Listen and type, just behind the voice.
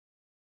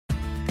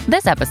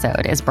This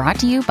episode is brought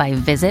to you by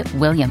Visit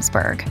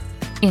Williamsburg.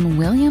 In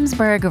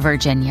Williamsburg,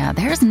 Virginia,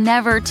 there's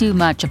never too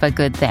much of a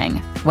good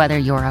thing. Whether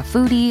you're a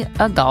foodie,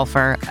 a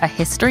golfer, a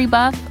history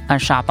buff, a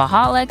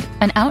shopaholic,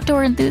 an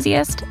outdoor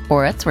enthusiast,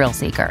 or a thrill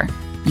seeker,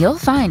 you'll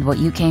find what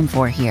you came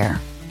for here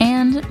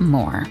and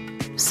more.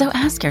 So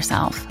ask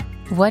yourself,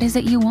 what is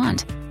it you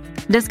want?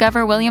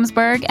 Discover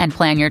Williamsburg and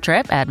plan your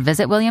trip at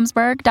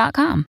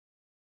visitwilliamsburg.com.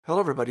 Hello,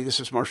 everybody.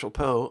 This is Marshall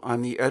Poe.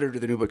 I'm the editor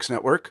of the New Books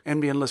Network.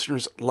 NBN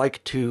listeners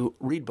like to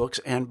read books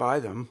and buy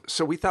them.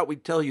 So we thought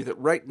we'd tell you that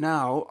right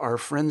now, our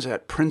friends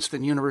at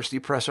Princeton University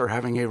Press are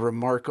having a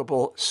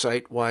remarkable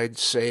site-wide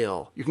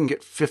sale. You can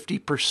get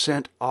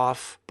 50%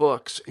 off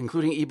books,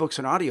 including ebooks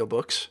and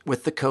audiobooks,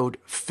 with the code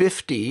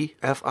 50,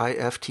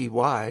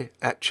 F-I-F-T-Y,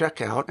 at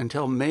checkout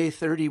until May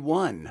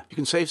 31. You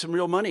can save some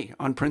real money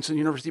on Princeton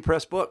University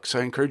Press books.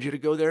 I encourage you to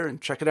go there and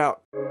check it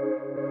out.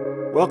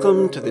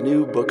 Welcome to the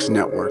New Books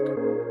Network.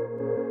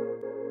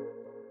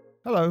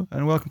 Hello,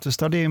 and welcome to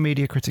Studying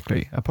Media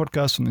Critically, a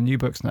podcast from the New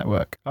Books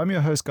Network. I'm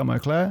your host, Gummo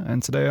Clare,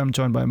 and today I'm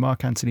joined by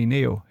Mark Anthony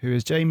Neal, who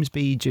is James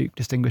B. Duke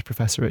Distinguished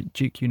Professor at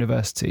Duke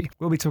University.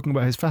 We'll be talking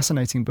about his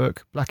fascinating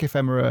book, Black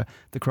Ephemera,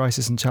 The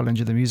Crisis and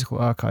Challenge of the Musical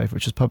Archive,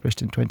 which was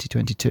published in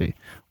 2022.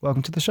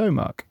 Welcome to the show,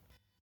 Mark.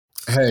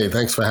 Hey,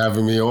 thanks for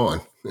having me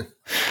on.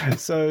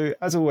 So,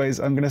 as always,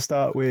 I'm going to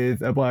start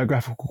with a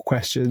biographical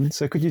question.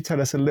 So could you tell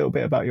us a little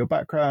bit about your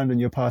background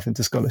and your path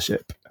into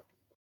scholarship?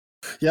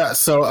 Yeah,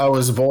 so I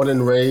was born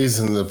and raised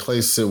in the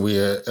place that we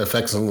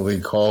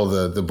affectionately call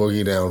the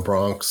Boogie Down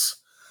Bronx.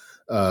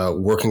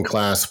 Working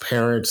class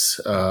parents,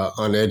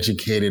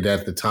 uneducated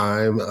at the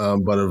time,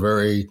 but a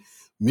very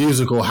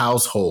musical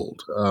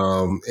household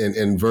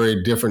in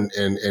very different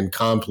and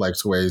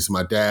complex ways.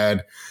 My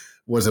dad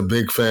was a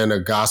big fan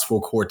of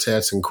gospel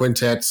quartets and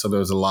quintets, so there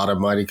was a lot of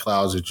Mighty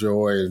Clouds of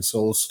Joy and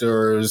Soul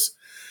Stirrers.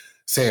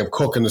 Sam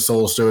Cooke and the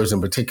Soul Stirrers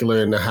in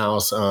particular in the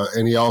house.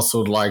 And he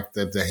also liked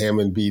the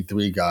Hammond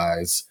B3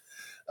 guys.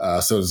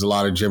 So there's a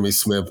lot of Jimmy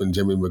Smith and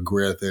Jimmy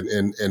McGriff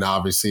and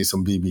obviously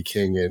some B.B.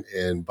 King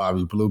and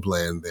Bobby Blue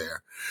Bland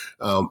there.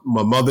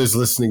 My mother's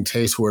listening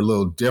tastes were a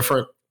little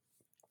different.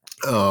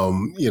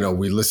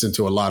 We listened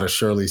to a lot of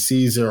Shirley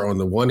Caesar on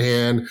the one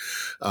hand.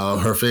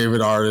 Her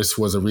favorite artist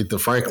was Aretha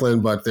Franklin,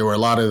 but there were a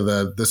lot of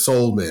the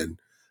soul men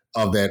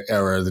of that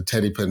era, the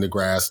Teddy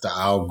Pendergrass, the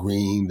Al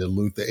Green, the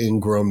Luther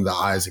Ingram, the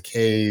Isaac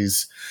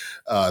Hayes,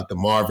 the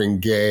Marvin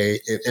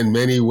Gaye. In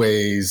many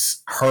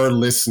ways, her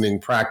listening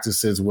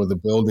practices were the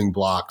building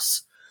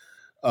blocks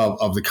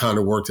of the kind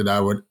of work that I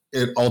would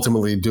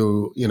ultimately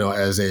do,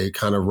 as a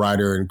kind of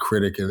writer and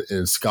critic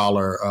and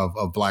scholar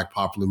of Black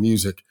popular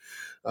music.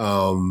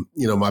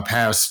 My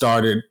path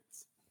started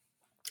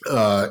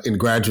in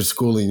graduate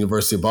school at the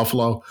University of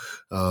Buffalo,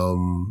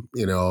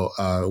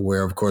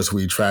 where, of course,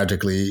 we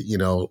tragically,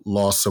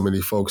 lost so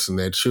many folks in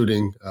that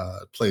shooting,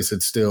 place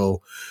that's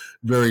still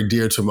very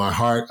dear to my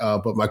heart.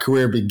 But my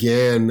career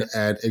began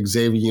at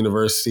Xavier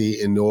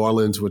University in New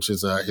Orleans, which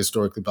is a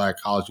historically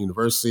Black college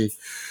university.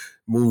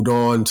 Moved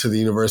on to the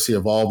University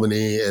of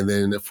Albany, and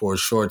then for a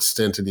short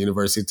stint at the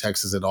University of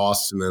Texas at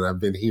Austin. And I've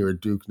been here at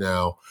Duke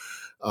now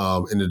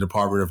in the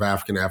Department of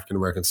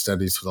African-American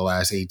Studies for the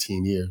last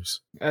 18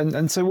 years.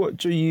 And so what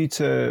drew you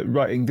to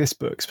writing this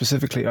book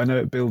specifically? I know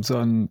it builds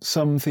on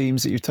some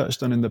themes that you've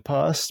touched on in the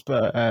past,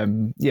 but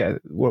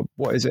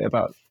what is it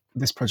about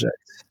this project?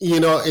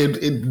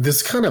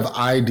 This kind of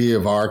idea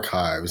of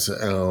archives,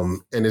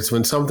 and it's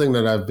been something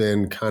that I've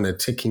been kind of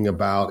ticking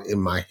about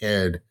in my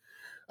head,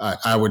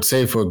 I would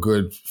say for a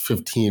good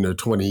 15 or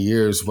 20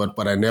 years,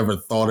 but I never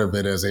thought of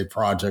it as a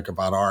project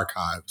about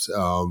archives.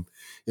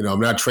 I'm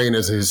not trained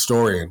as a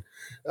historian.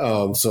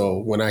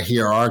 So when I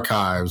hear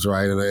archives,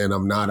 right, and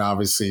I'm not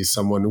obviously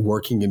someone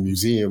working in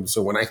museums.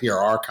 So when I hear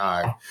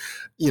archive,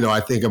 I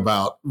think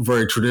about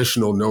very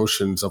traditional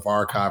notions of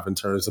archive in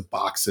terms of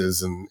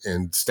boxes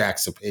and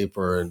stacks of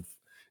paper and,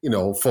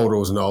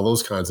 photos and all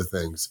those kinds of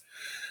things.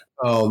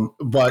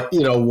 But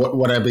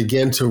what I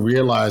began to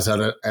realize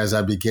as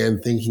I began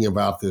thinking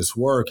about this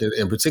work,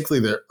 and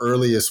particularly the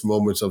earliest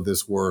moments of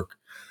this work,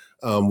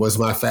 was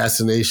my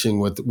fascination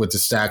with the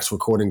Stax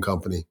Recording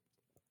Company.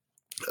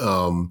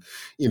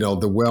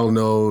 The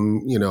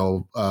well-known,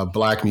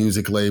 Black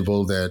music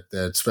label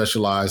that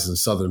specialized in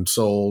Southern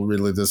soul,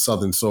 really the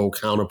Southern soul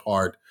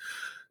counterpart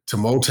to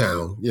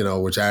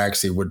Motown, which I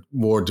actually would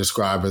more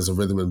describe as a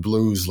rhythm and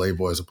blues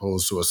label as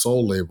opposed to a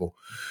soul label.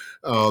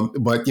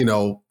 But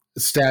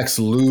Stax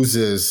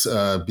loses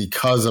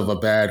because of a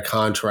bad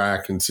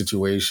contract and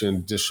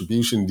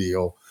distribution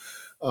deal.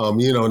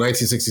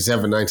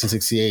 1967,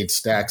 1968,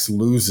 Stax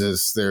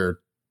loses the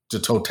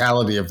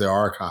totality of their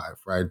archive,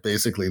 right?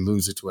 Basically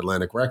lose it to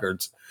Atlantic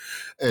Records.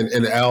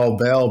 And Al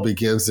Bell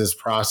begins this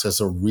process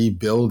of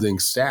rebuilding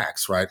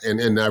Stax, right?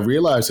 And I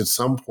realized at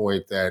some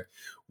point that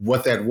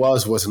what that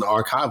was an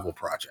archival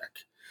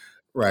project,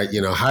 right?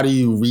 How do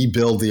you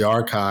rebuild the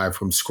archive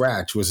from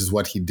scratch, which is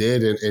what he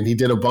did. And he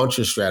did a bunch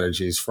of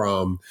strategies,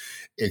 from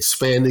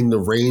expanding the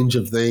range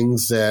of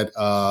things that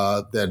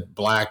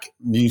Black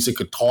music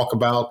could talk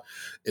about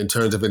in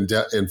terms of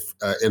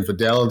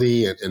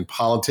infidelity and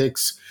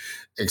politics,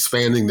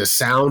 expanding the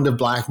sound of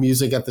Black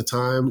music at the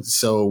time.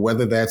 So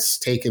whether that's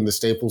taking the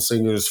staple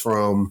singers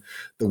from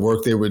the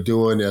work they were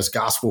doing as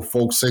gospel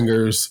folk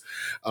singers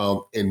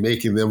and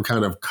making them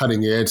kind of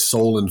cutting edge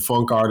soul and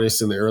funk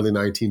artists in the early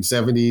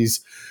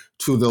 1970s,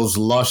 to those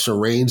lush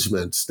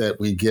arrangements that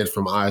we get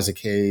from Isaac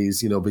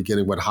Hayes,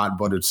 beginning with Hot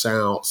Buttered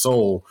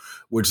Soul,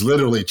 which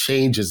literally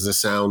changes the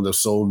sound of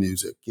soul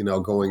music,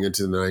 going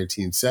into the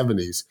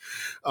 1970s.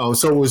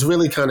 So it was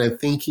really kind of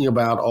thinking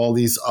about all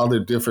these other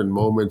different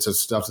moments of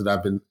stuff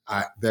that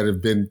that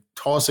have been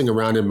tossing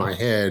around in my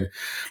head.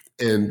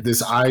 And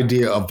this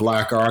idea of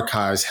Black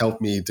archives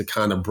helped me to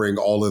kind of bring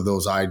all of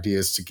those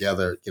ideas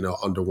together,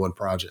 under one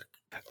project.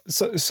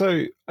 So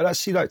I'd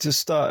actually like to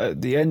start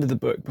at the end of the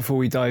book before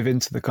we dive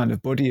into the kind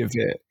of body of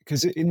it,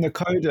 because in the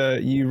coda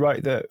you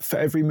write that for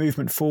every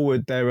movement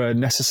forward there are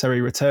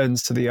necessary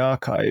returns to the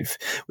archive,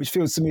 which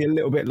feels to me a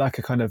little bit like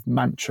a kind of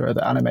mantra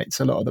that animates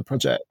a lot of the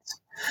project.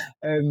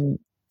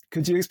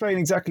 Could you explain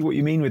exactly what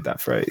you mean with that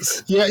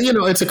phrase? Yeah,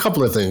 it's a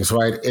couple of things,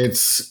 right?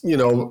 It's,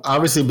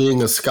 obviously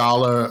being a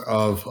scholar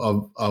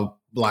of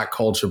Black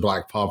culture,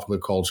 Black popular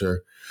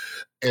culture,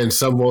 and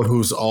someone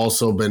who's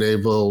also been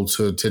able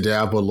to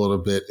dabble a little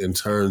bit in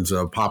terms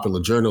of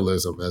popular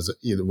journalism, as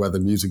whether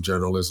music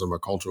journalism or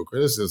cultural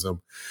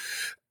criticism,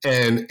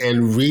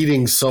 and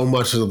reading so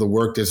much of the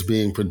work that's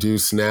being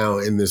produced now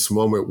in this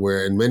moment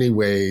where in many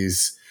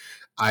ways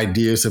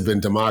ideas have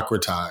been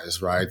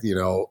democratized, right?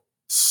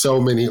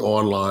 So many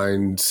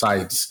online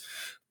sites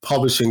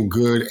publishing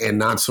good and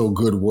not so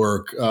good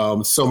work,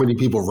 so many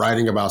people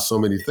writing about so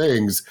many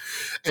things.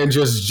 And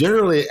just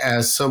generally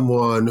as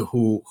someone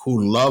who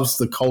loves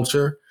the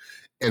culture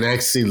and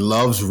actually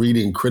loves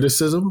reading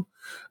criticism,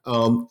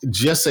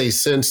 just a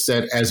sense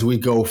that as we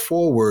go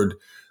forward,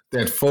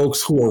 that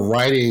folks who are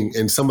writing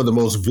and some of the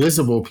most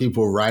visible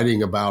people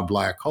writing about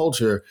Black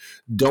culture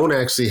don't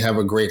actually have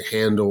a great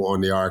handle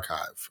on the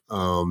archive.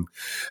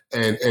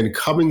 And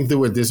coming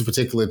through at this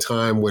particular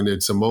time when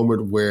it's a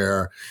moment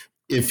where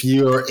if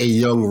you're a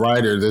young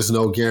writer, there's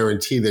no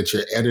guarantee that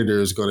your editor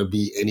is going to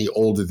be any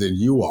older than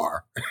you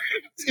are,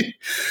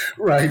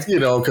 right?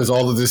 Because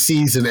all of the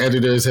seasoned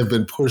editors have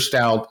been pushed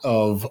out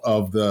of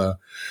the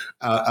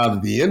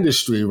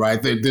industry,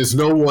 right? There's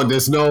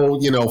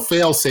no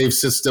fail-safe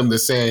system to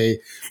say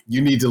you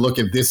need to look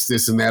at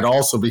this, and that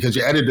also, because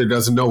your editor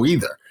doesn't know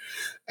either.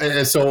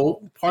 And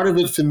so part of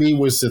it for me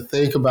was to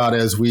think about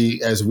as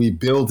we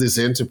build this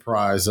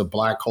enterprise of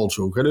Black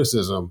cultural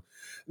criticism,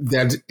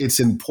 that it's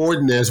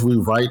important as we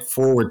write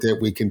forward that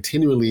we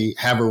continually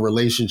have a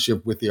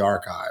relationship with the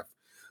archive,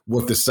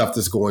 with the stuff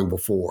that's going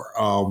before.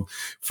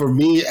 For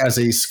me as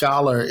a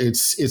scholar,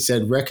 it's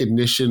that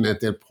recognition at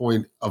that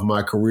point of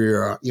my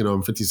career.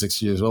 I'm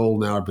 56 years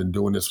old now. I've been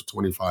doing this for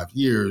 25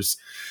 years,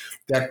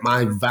 that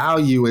my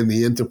value in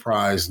the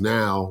enterprise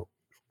now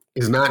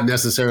is not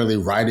necessarily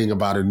writing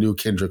about a new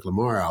Kendrick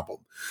Lamar album,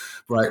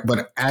 right?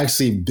 But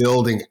actually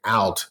building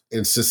out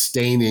and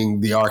sustaining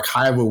the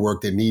archival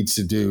work that needs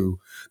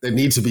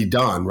to be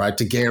done, right?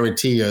 To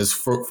guarantee as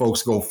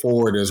folks go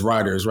forward as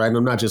writers, right? And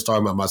I'm not just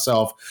talking about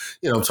myself,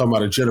 I'm talking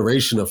about a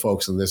generation of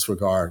folks in this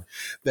regard,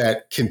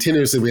 that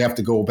continuously we have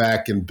to go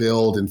back and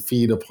build and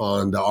feed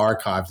upon the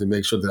archive to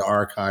make sure the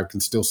archive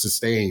can still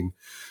sustain,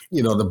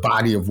 the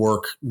body of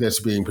work that's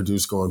being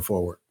produced going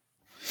forward.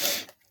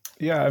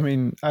 Yeah,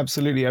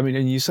 absolutely.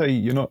 And you say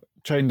you're not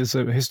trained as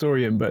a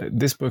historian, but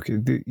this book,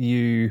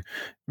 you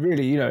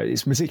really,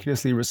 it's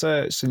meticulously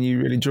researched, and you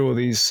really draw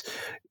it's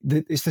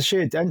the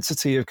sheer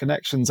density of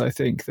connections, I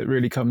think, that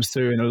really comes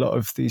through in a lot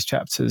of these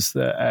chapters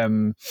that,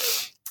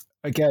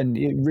 again,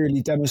 it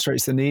really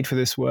demonstrates the need for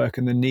this work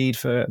and the need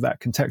for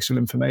that contextual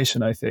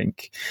information, I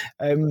think.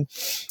 And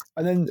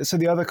then, so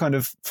the other kind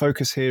of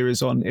focus here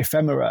is on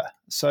ephemera.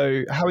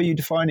 So how are you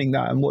defining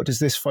that, and what does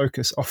this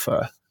focus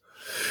offer?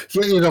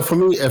 Yeah, for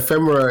me,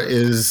 ephemera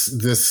is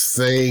this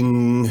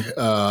thing, in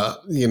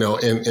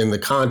the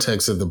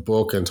context of the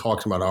book and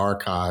talking about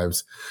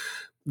archives,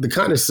 the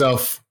kind of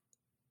stuff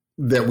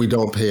that we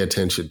don't pay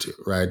attention to,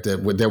 right?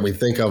 That we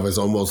think of as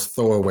almost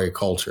throwaway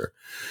culture.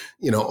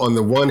 On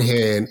the one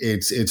hand,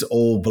 it's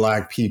old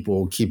Black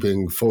people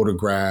keeping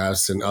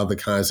photographs and other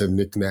kinds of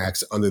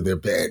knickknacks under their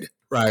bed,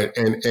 right?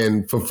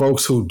 And for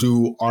folks who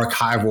do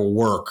archival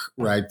work,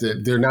 right,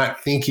 they're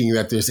not thinking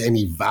that there's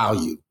any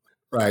value,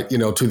 right,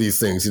 to these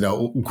things.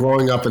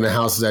 Growing up in the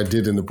houses I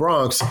did in the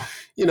Bronx,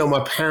 my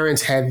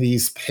parents had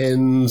these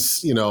pens,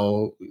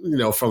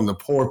 from the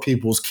Poor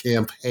People's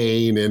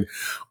Campaign and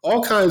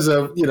all kinds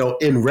of,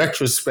 in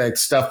retrospect,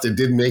 stuff that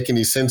didn't make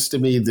any sense to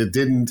me, that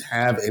didn't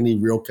have any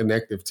real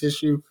connective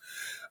tissue.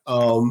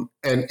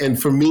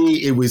 And for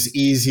me, it was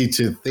easy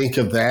to think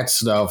of that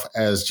stuff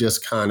as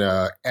just kind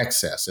of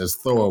excess, as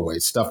throwaway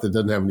stuff that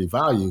doesn't have any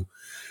value.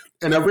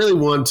 And I really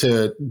want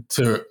to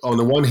on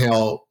the one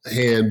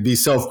hand, be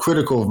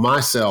self-critical of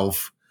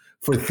myself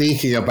for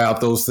thinking about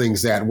those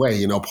things that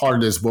way. Part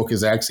of this book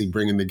is actually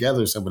bringing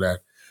together some of that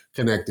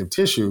connective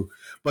tissue,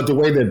 but the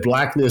way that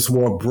Blackness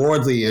more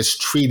broadly is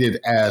treated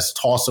as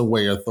toss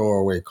away or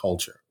throwaway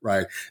culture,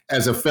 right?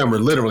 As ephemera,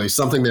 literally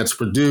something that's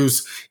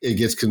produced, it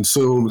gets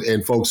consumed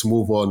and folks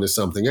move on to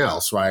something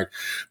else, right?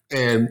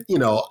 And,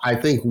 I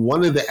think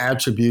one of the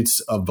attributes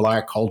of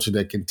Black culture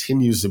that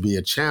continues to be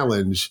a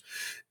challenge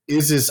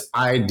is this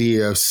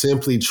idea of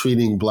simply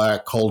treating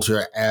Black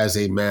culture as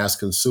a mass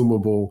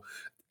consumable,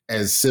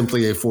 as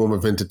simply a form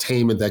of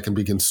entertainment that can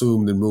be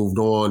consumed and moved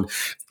on,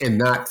 and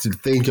not to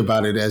think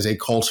about it as a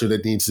culture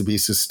that needs to be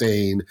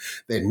sustained,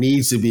 that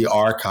needs to be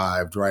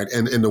archived, right?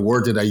 And the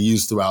word that I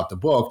use throughout the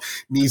book,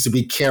 needs to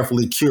be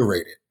carefully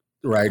curated,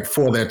 right,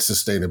 for that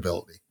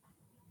sustainability.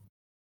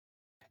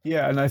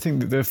 Yeah, and I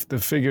think that the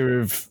figure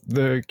of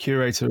the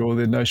curator, or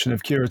the notion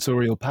of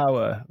curatorial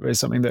power, is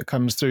something that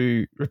comes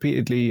through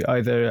repeatedly,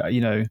 either,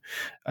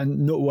 and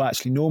not, well,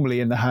 actually normally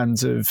in the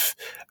hands of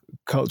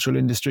cultural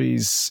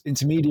industries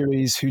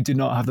intermediaries who do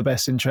not have the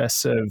best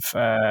interests of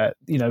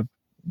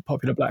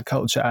popular Black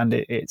culture and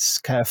its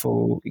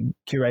careful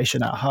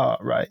curation at heart,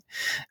 right?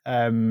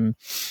 And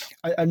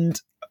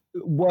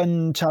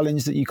one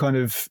challenge that you kind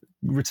of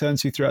return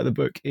to throughout the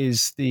book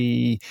is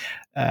the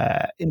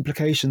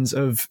implications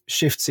of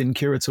shifts in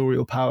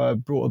curatorial power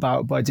brought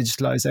about by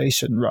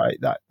digitalization, right?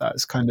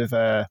 That's kind of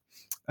a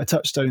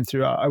touchstone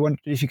throughout. I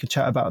wondered if you could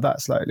chat about that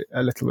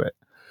a little bit.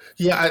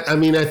 Yeah,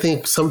 I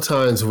think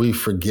sometimes we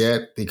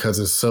forget, because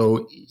it's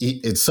so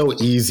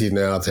easy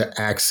now to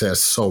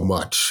access so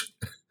much.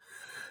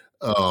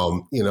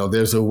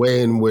 There's a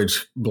way in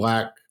which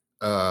Black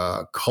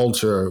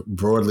culture,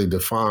 broadly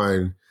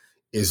defined,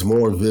 is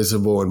more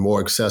visible and more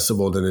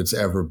accessible than it's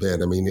ever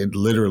been. I mean, it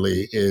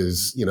literally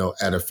is,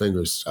 at a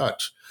finger's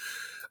touch.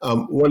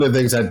 One of the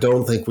things I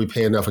don't think we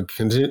pay enough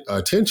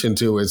attention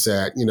to is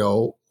that,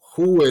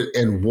 who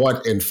and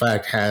what, in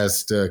fact,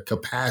 has the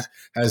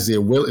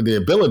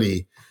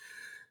ability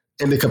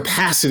and the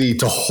capacity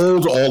to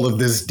hold all of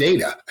this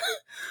data,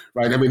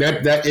 right? I mean,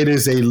 that it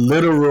is a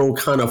literal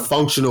kind of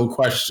functional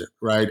question,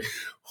 right?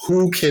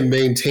 Who can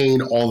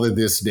maintain all of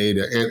this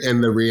data?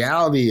 And the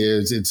reality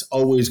is, it's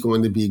always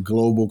going to be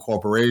global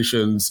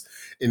corporations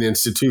and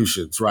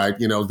institutions, right?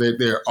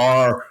 There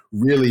are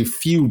really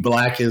few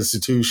Black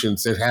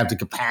institutions that have the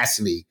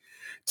capacity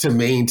to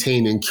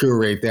maintain and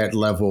curate that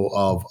level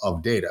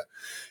of data.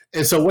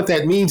 And so what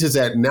that means is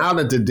that now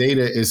that the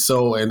data is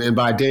so, and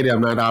by data,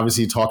 I'm not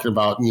obviously talking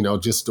about,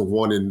 just the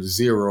 1 and the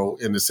 0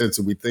 in the sense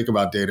that we think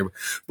about data,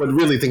 but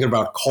really thinking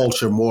about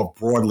culture more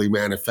broadly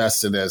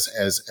manifested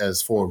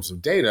as forms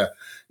of data,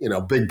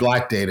 big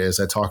Black data, as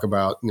I talk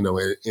about, in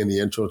the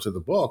intro to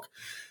the book.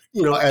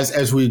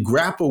 As we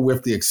grapple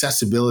with the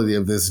accessibility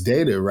of this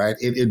data, right,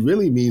 it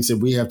really means that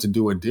we have to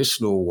do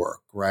additional work,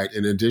 right,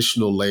 and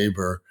additional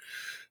labor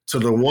to,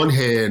 the one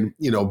hand,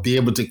 be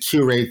able to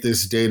curate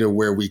this data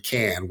where we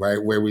can,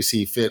 right, where we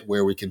see fit,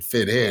 where we can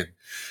fit in,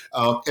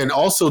 and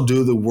also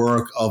do the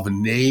work of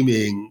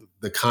naming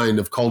the kind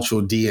of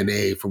cultural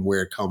DNA from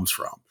where it comes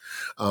from.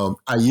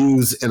 I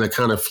use, in a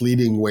kind of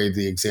fleeting way,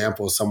 the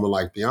example of someone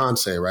like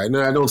Beyonce, right? And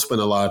I don't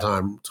spend a lot of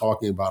time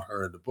talking about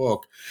her in the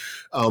book,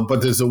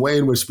 but there's a way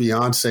in which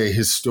Beyonce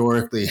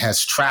historically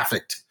has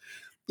trafficked,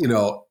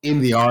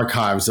 in the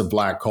archives of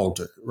Black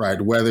culture,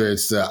 right? Whether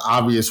it's the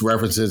obvious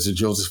references to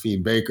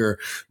Josephine Baker,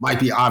 might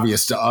be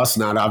obvious to us,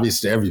 not obvious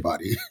to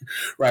everybody,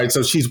 right?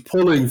 So she's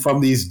pulling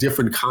from these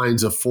different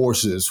kinds of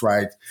forces,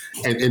 right?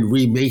 And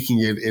remaking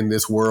it in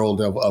this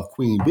world of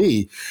Queen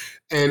Bee.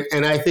 And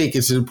I think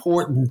it's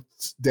important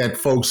that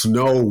folks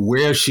know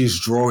where she's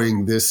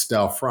drawing this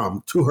stuff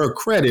from. To her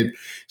credit,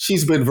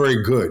 she's been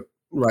very good,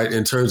 right,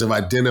 in terms of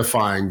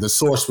identifying the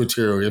source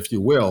material, if you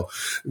will.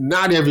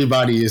 Not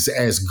everybody is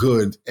as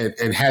good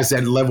and has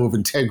that level of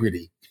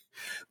integrity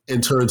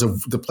in terms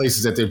of the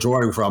places that they're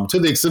drawing from, to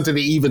the extent that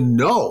they even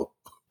know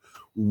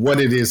what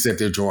it is that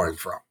they're drawing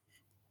from.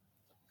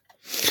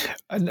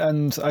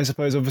 And I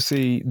suppose,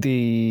 obviously,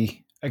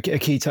 a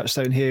key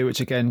touchstone here,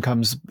 which again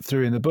comes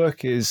through in the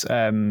book, is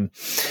I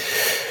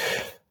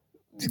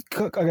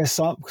guess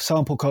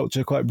sample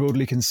culture, quite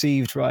broadly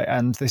conceived, right?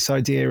 And this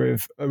idea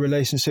of a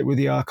relationship with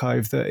the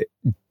archive that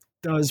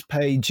does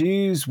pay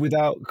dues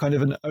without kind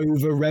of an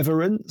over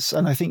reverence.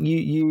 And I think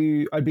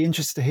I'd be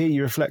interested to hear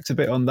you reflect a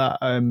bit on that,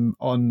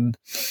 on,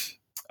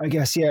 I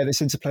guess,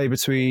 this interplay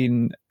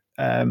between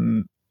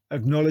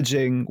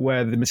acknowledging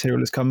where the material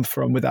has come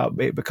from without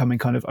it becoming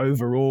kind of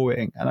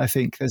overawing. And I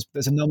think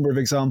there's a number of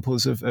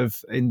examples of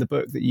in the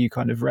book that you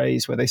kind of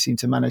raise where they seem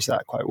to manage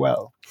that quite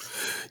well.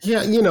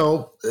 Yeah,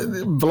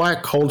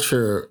 Black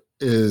culture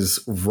is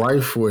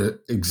rife with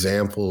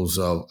examples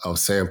of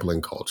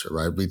sampling culture,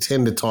 right? We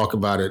tend to talk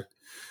about it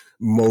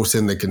most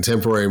in the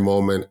contemporary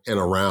moment and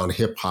around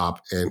hip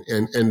hop.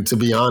 And to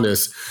be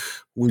honest,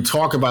 we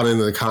talk about it in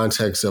the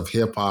context of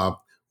hip hop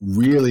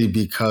really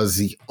because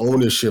the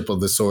ownership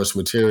of the source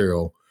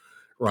material,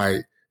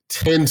 right,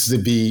 tends to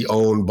be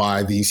owned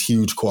by these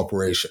huge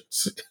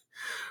corporations,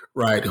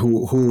 right,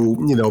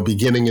 who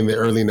beginning in the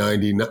early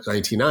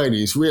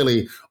 1990s,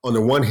 really, on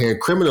the one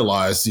hand,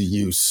 criminalized the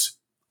use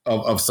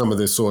of some of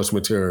this source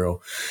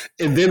material,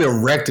 and then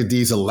erected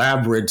these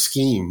elaborate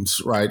schemes,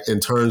 right,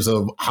 in terms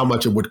of how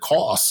much it would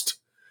cost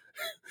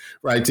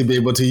right, to be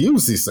able to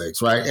use these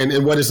things, right?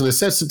 And what is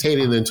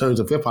necessitated in terms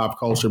of hip hop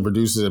culture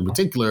producers in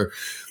particular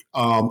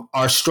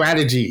are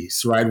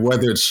strategies, right?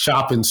 Whether it's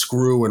chop and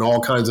screw and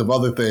all kinds of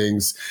other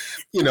things,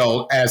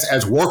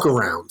 as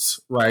workarounds,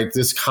 right?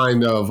 This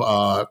kind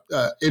of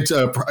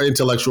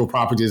intellectual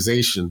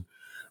propertization,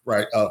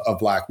 right, of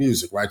Black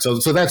music, right? So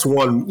that's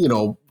one,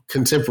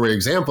 contemporary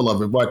example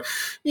of it. But,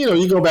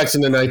 you go back to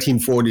the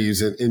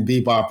 1940s and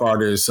bebop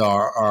artists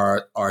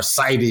are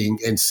citing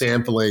and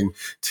sampling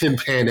Tin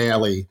Pan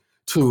Alley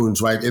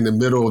tunes, right, in the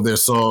middle of their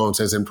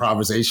songs as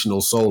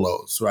improvisational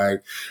solos, right?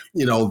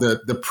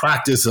 The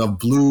practice of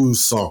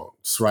blues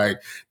songs, right,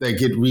 that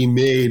get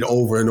remade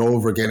over and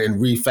over again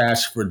and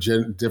refashioned for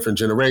different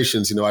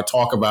generations. I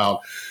talk about,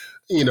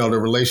 the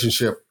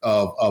relationship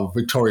of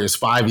Victoria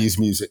Spivey's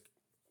music,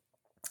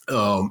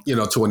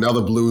 to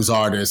another blues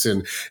artist,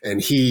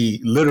 and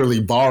he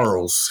literally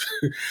borrows,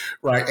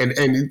 right?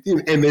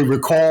 And they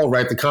recall,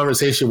 right, the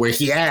conversation where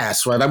he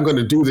asks, right, I'm going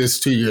to do this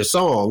to your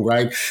song,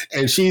 right?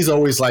 And she's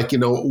always like,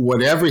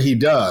 whatever he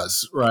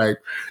does, right,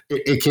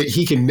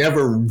 he can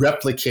never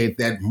replicate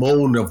that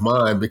moan of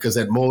mine because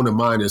that moan of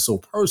mine is so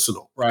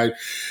personal, right?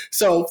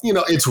 So,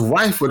 it's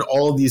rife with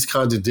all these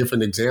kinds of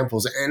different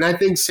examples. And I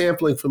think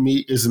sampling for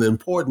me is an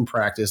important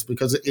practice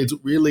because it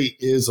really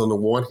is, on the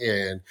one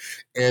hand,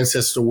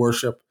 ancestor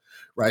worship,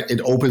 right?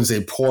 It opens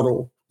a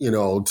portal,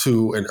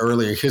 to an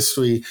earlier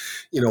history.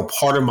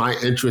 Part of my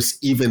interest,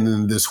 even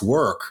in this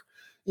work,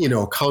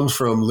 comes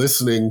from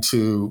listening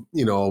to,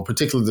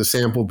 particularly the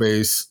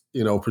sample-based,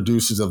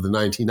 producers of the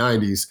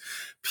 1990s,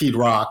 Pete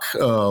Rock,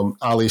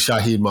 Ali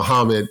Shaheed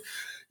Muhammad,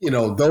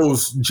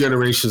 those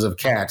generations of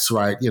cats,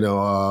 right?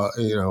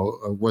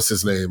 What's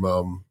his name?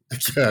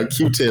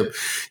 Q-Tip,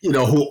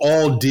 who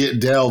all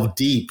delve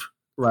deep,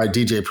 right,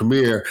 DJ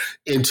Premier,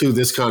 into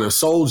this kind of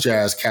soul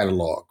jazz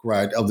catalog,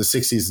 right, of the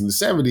 60s and the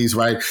 70s,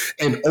 right,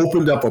 and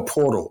opened up a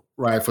portal,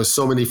 right, for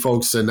so many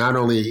folks to not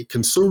only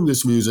consume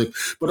this music,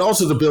 but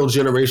also to build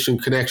generation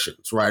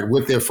connections, right,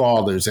 with their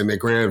fathers and their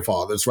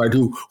grandfathers, right,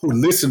 who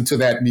listened to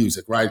that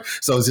music, right?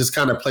 So it's this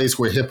kind of place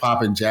where hip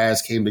hop and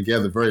jazz came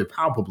together very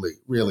palpably,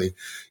 really,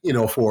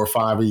 for a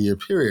 5-year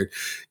period.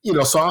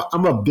 So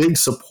I'm a big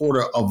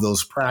supporter of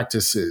those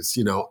practices,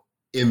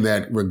 in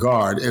that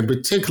regard, and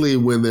particularly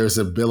when there's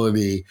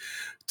ability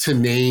to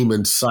name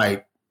and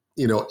cite,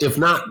 if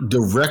not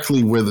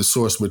directly where the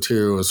source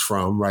material is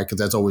from, right, because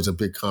that's always a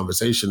big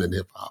conversation in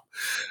hip hop,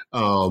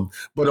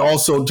 but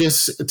also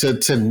just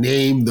to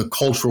name the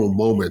cultural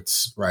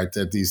moments, right,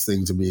 that these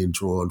things are being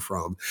drawn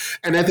from.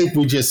 And I think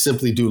we just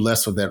simply do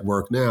less of that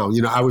work now.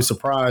 I was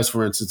surprised,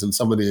 for instance, in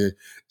some of the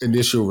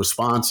initial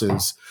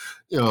responses,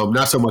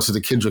 not so much to the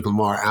Kendrick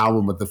Lamar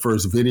album, but the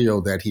first video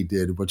that he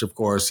did, which of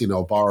course,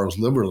 borrows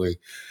liberally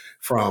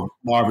from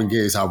Marvin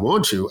Gaye's I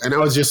Want You. And I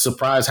was just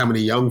surprised how many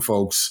young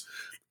folks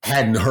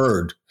hadn't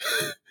heard,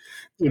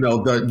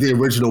 the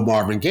original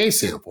Marvin Gaye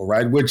sample,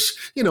 right?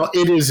 Which,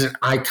 it is an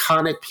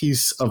iconic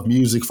piece of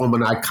music from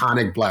an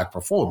iconic Black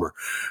performer,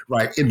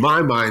 right? In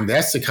my mind,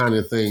 that's the kind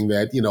of thing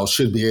that,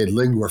 should be a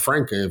lingua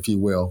franca, if you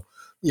will,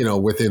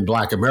 within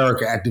Black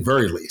America at the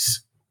very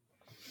least.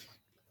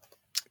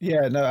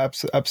 Yeah, no,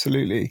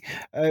 absolutely.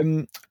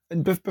 And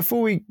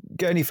before we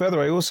get any further,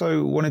 I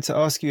also wanted to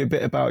ask you a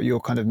bit about your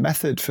kind of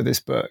method for this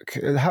book.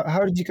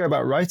 How did you go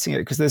about writing it?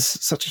 Because there's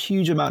such a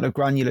huge amount of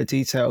granular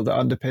detail that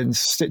underpins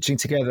stitching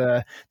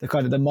together the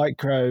kind of the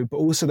micro, but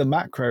also the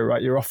macro,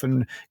 right? You're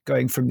often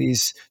going from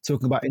these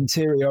talking about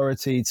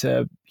interiority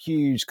to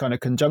huge kind of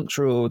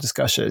conjunctural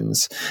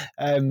discussions.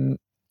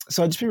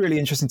 So I'd just be really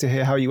interested to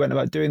hear how you went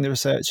about doing the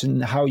research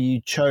and how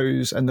you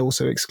chose and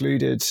also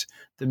excluded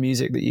the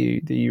music that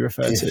you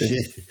refer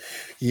to.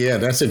 Yeah,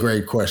 that's a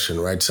great question,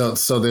 right?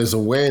 So there's a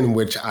way in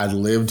which I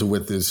lived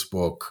with this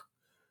book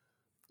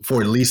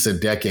for at least a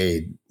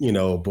decade,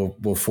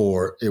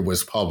 before it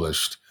was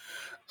published.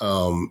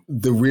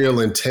 The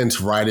real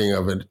intense writing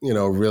of it,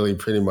 really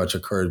pretty much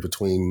occurred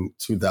between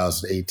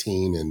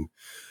 2018 and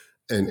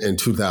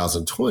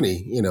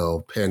 2020.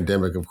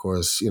 Pandemic, of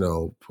course,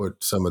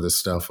 put some of this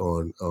stuff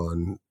on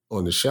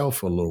the shelf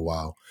for a little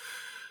while.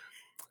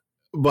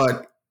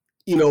 But,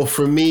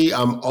 for me,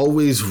 I'm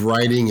always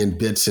writing in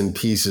bits and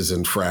pieces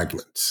and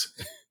fragments.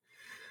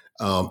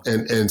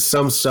 And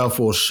some stuff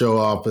will show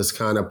up as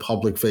kind of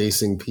public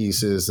facing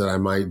pieces that I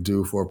might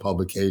do for a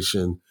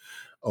publication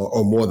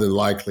or more than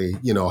likely,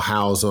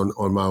 house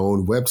on my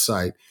own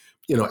website,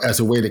 as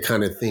a way to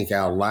kind of think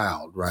out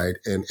loud, right?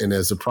 And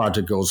as the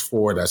project goes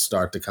forward, I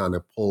start to kind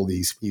of pull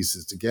these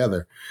pieces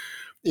together.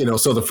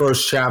 So the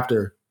first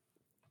chapter,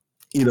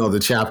 the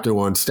chapter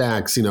on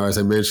Stax, as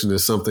I mentioned,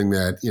 is something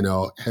that,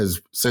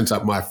 has since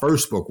my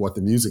first book, What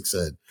the Music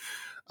Said.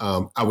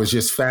 I was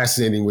just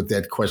fascinated with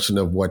that question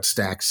of what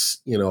Stax,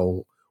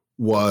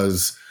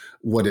 was,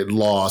 what it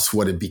lost,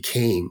 what it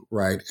became,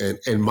 right?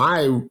 And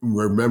my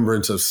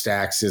remembrance of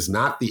Stax is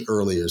not the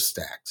earlier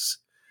Stax,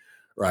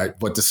 right?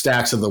 But the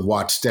Stax of the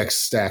Watch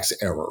Stax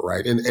era,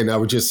 right? And I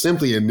was just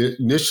simply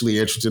initially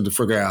interested to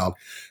figure out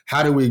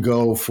how do we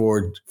go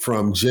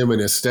from Jim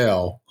and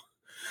Estelle,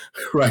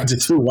 right, the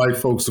two white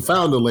folks who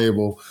found the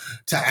label,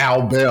 to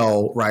Al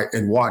Bell, right,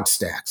 and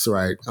Wattstax,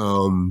 right?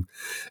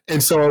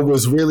 And so it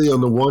was really,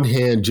 on the one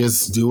hand,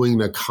 just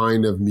doing a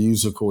kind of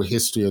musical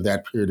history of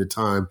that period of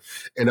time.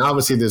 And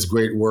obviously there's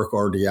great work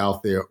already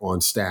out there on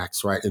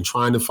Stax, right? And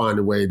trying to find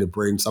a way to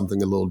bring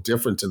something a little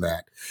different to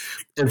that.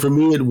 And for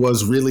me, it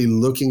was really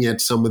looking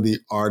at some of the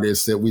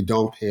artists that we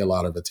don't pay a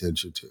lot of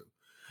attention to.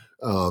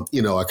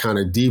 A kind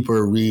of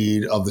deeper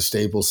read of the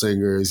staple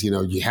singers.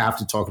 You have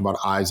to talk about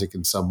Isaac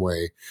in some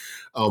way,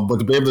 but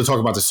to be able to talk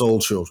about the Soul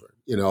Children,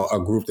 a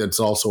group that's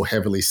also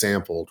heavily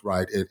sampled,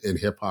 right, in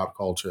hip hop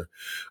culture.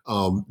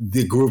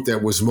 The group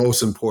that was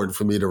most important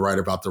for me to write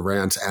about, the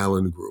Rance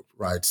Allen group,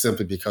 right,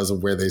 simply because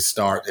of where they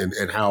start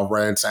and how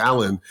Rance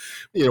Allen,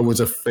 was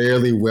a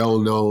fairly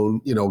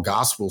well-known,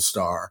 gospel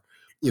star.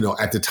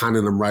 At the time that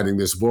I'm writing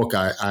this book,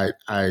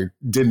 I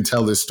didn't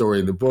tell this story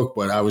in the book,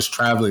 but I was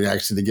traveling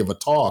actually to give a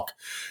talk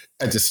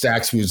at the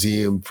Stax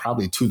Museum,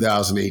 probably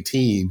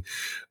 2018.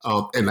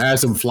 And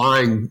as I'm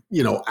flying,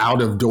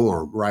 out of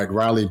Durham, right,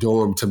 Raleigh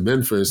Durham to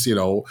Memphis,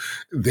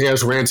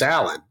 there's Rance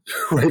Allen,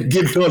 right,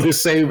 getting on the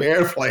same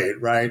airplane,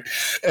 right?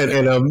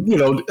 And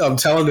I'm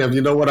telling them,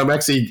 you know what, I'm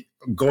actually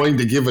going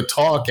to give a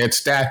talk at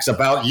Stax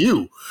about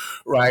you,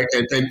 right?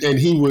 And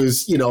he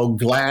was,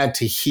 glad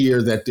to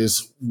hear that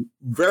this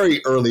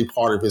very early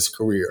part of his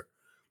career,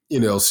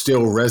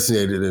 still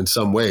resonated in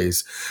some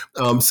ways.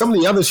 Some of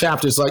the other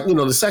chapters, like,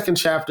 the second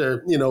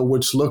chapter,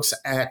 which looks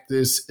at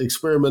this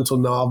experimental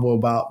novel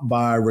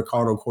by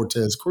Ricardo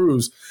Cortez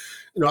Cruz.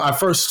 I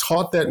first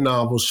taught that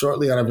novel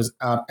shortly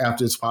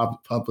after its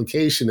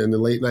publication in the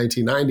late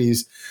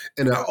 1990s,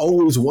 and I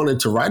always wanted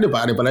to write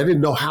about it, but I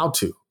didn't know how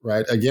to,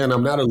 right? Again,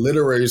 I'm not a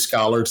literary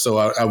scholar, so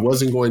I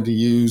wasn't going to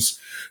use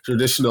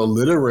traditional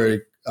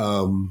literary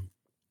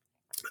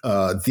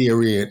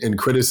theory and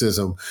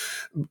criticism.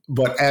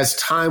 But as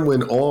time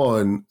went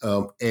on,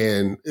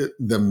 and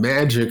the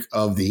magic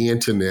of the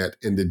internet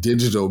and the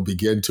digital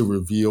began to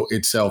reveal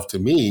itself to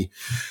me,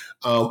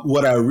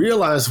 what I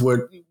realized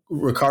what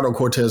Ricardo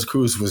Cortez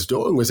Cruz was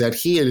doing was that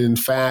he had in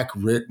fact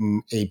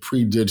written a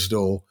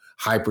pre-digital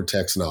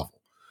hypertext novel,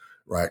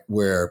 right?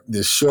 Where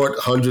this short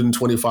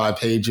 125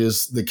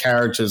 pages, the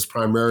characters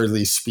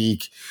primarily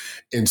speak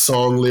in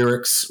song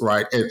lyrics,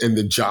 right? And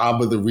the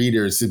job of the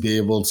reader is to be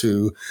able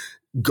to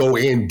go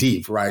in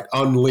deep, right?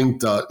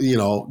 Unlink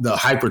the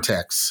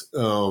hypertexts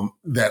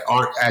that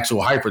aren't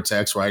actual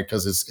hypertext, right?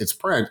 Because it's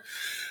print.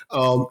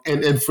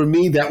 And for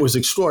me, that was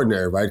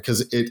extraordinary, right?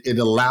 Because it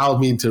allowed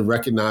me to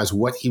recognize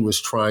what he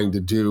was trying to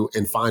do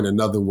and find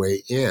another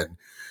way in.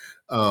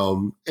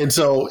 And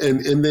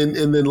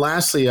then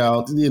lastly,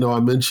 I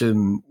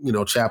mentioned,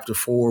 chapter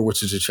 4,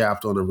 which is a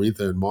chapter on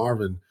Aretha and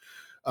Marvin.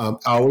 I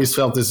always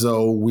felt as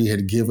though we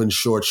had given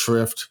short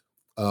shrift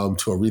to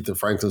Aretha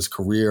Franklin's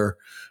career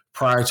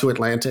prior to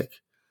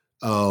Atlantic.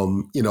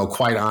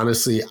 Quite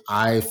honestly,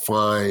 I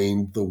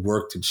find the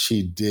work that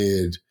she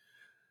did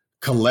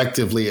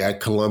collectively at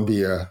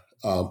Columbia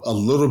a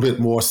little bit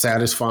more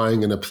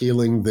satisfying and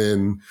appealing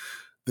than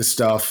the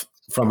stuff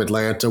from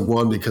Atlanta.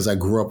 One, because I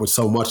grew up with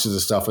so much of the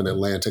stuff in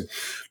Atlantic,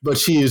 but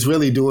she is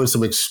really doing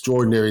some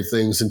extraordinary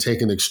things and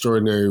taking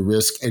extraordinary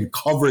risk and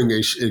covering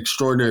an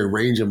extraordinary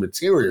range of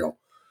material.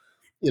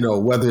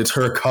 Whether it's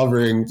her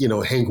covering,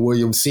 Hank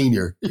Williams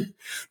Sr.,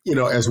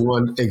 as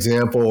one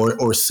example,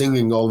 or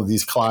singing all of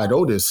these Clyde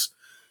Otis,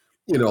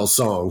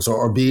 songs,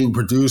 or being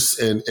produced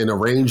and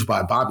arranged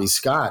by Bobby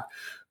Scott.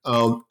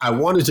 I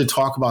wanted to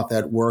talk about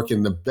that work,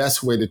 and the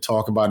best way to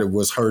talk about it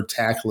was her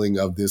tackling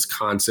of this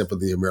concept of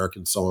the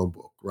American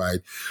Songbook, right?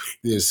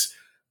 This,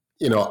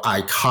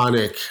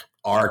 iconic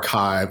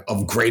archive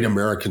of great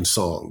American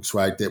songs,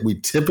 right? That we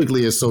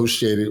typically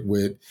associated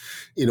with,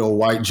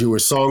 white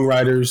Jewish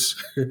songwriters,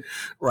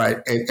 right?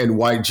 And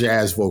white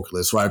jazz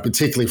vocalists, right?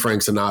 Particularly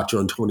Frank Sinatra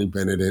and Tony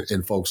Bennett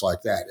and folks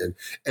like that.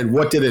 And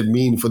what did it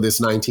mean for this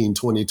 19,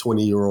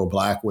 20-year-old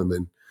black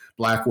woman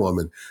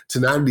to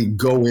not only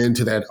go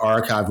into that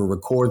archive and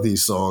record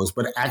these songs,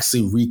 but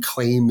actually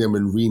reclaim them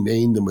and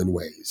rename them in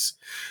ways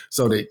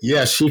so that,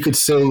 yes, she could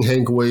sing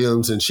Hank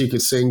Williams and she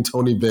could sing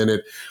Tony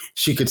Bennett.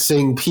 She could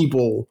sing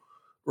People,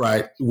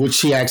 right, which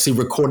she actually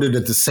recorded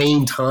at the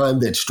same time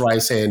that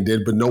Streisand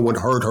did, but no one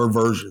heard her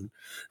version,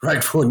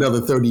 right, for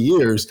another 30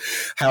 years.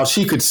 How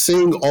she could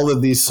sing all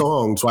of these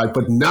songs, right,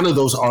 but none of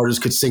those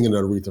artists could sing an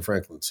Aretha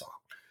Franklin song.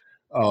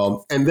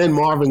 And then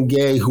Marvin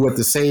Gaye, who at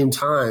the same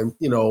time,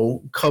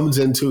 comes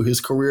into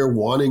his career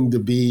wanting to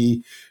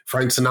be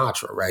Frank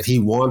Sinatra, right? He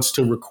wants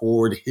to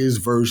record his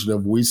version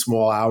of Wee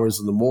Small Hours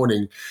in the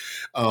Morning,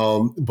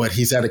 but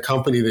he's at a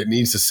company that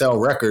needs to sell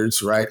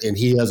records, right? And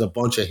he has a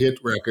bunch of hit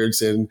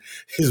records, and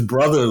his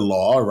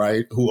brother-in-law,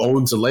 right, who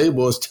owns a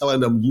label, is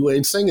telling him, you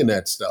ain't singing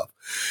that stuff.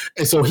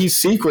 And so he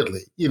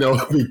secretly,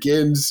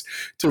 begins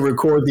to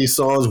record these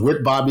songs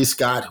with Bobby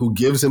Scott, who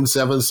gives him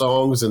 7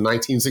 songs in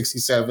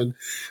 1967.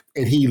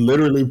 And he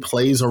literally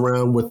plays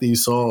around with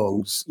these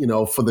songs,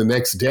 for the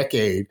next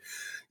decade,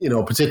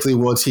 particularly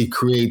once he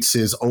creates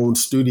his own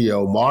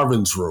studio,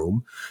 Marvin's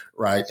Room,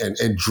 right?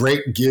 And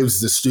Drake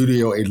gives the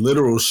studio a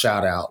literal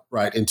shout out,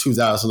 right, in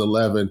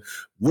 2011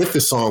 with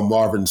the song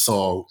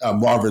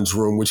Marvin's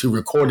Room, which he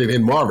recorded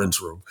in Marvin's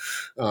Room.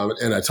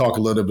 And I talk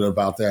a little bit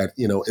about that,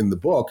 in the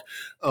book.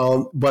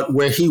 But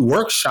where he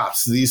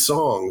workshops these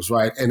songs,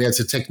 right? And as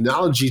the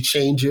technology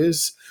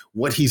changes,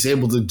 what he's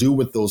able to do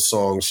with those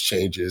songs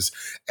changes.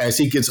 As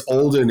he gets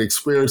older and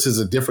experiences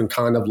a different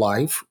kind of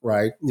life,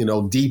 right?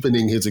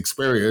 Deepening his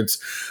experience,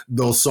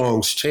 those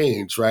songs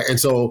change, right? And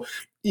so,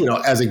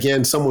 as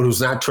again, someone who's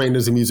not trained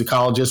as a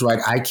musicologist, right,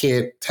 I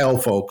can't tell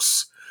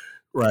folks,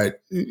 right,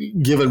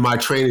 given my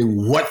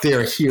training, what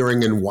they're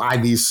hearing and why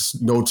these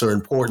notes are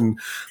important.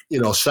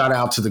 Shout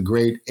out to the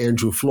great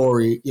Andrew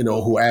Flory,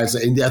 who as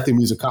an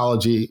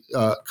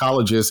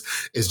ethnomusicologist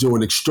is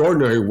doing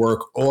extraordinary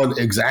work on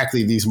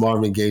exactly these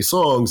Marvin Gaye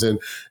songs. And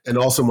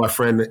also my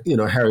friend,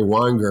 Harry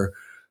Weinger,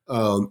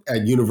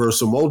 at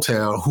Universal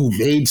Motown, who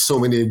made so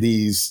many of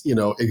these,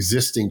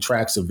 existing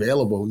tracks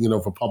available,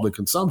 for public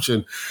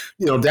consumption.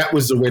 That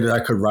was the way that I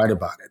could write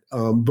about it.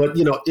 But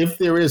if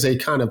there is a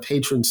kind of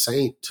patron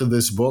saint to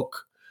this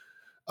book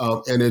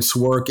and its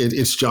work,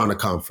 it's John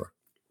Akomfa.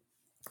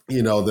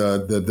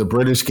 The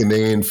British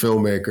Ghanaian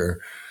filmmaker,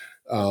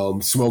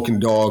 Smoking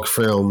Dog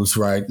Films,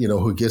 right?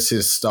 Who gets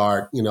his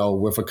start,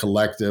 with a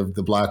collective,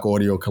 the Black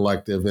Audio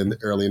Collective, in the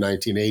early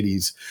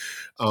 1980s.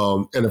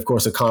 And of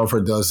course,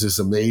 Akomfa does this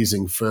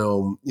amazing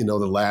film, The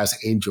Last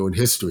Angel in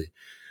History,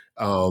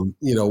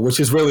 which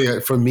is really,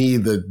 for me,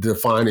 the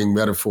defining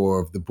metaphor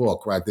of the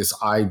book, right? This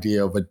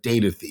idea of a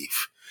data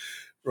thief,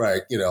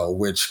 right?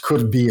 Which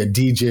could be a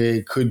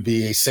DJ, could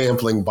be a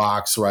sampling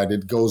box, right?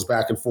 It goes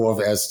back and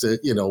forth as to,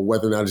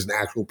 whether or not it's an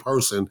actual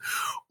person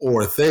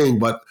or a thing,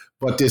 but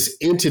this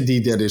entity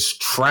that is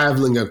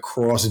traveling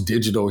across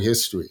digital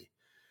history,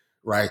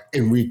 right,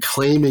 and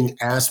reclaiming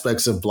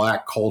aspects of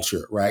Black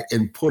culture, right,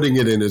 and putting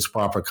it in its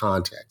proper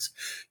context,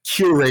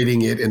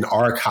 curating it and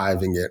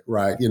archiving it,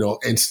 right,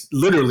 and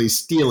literally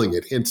stealing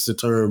it, hence the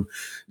term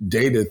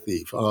data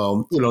thief.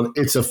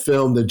 It's a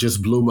film that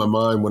just blew my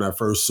mind when I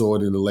first saw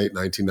it in the late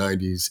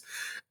 1990s,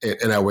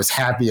 and I was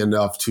happy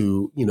enough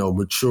to,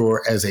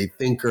 mature as a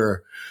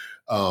thinker,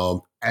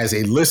 as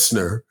a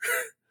listener,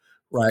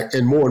 right,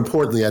 and more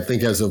importantly, I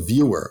think as a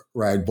viewer,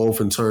 right, both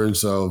in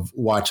terms of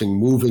watching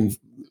moving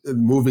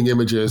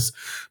images,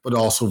 but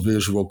also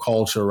visual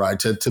culture, right,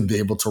 to be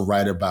able to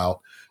write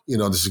about,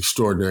 this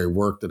extraordinary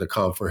work that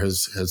Akomfa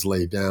has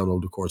laid down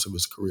over the course of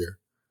his career.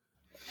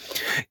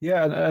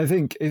 Yeah, and I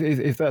think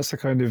if that's the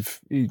kind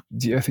of, I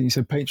think you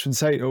said patron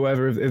saint or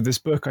whatever of this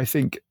book, I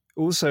think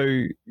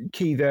also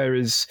key there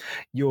is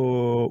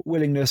your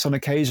willingness on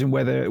occasion,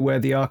 where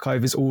the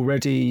archive is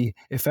already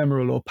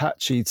ephemeral or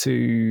patchy,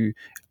 to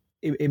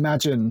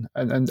imagine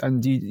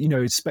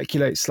and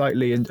speculate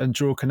slightly and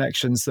draw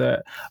connections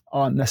that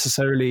aren't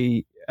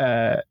necessarily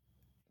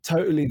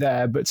totally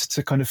there, but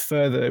to kind of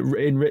further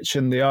enrich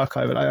in the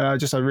archive. And I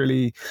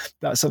really,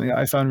 that's something that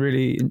I found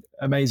really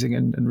amazing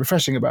and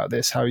refreshing about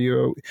this, how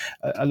you're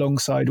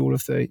alongside all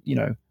of the,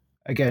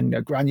 again,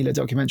 granular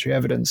documentary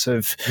evidence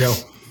of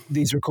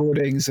these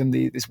recordings and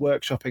this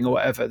workshopping or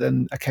whatever,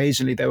 then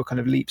occasionally there were kind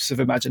of leaps of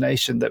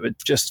imagination that would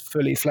just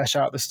fully flesh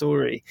out the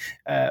story,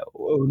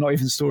 or not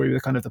even story,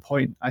 but kind of the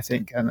point, I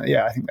think. And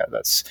I think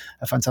that's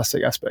a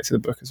fantastic aspect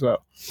of the book as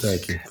well.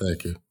 Thank you.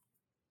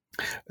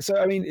 So,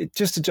 I mean,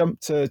 just to jump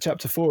to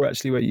chapter 4,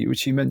 actually,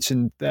 which you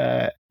mentioned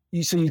there,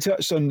 you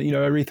touched on,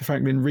 Aretha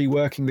Franklin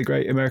reworking the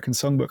Great American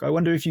Songbook. I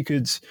wonder if you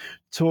could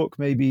talk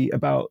maybe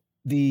about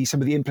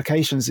some of the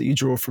implications that you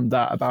draw from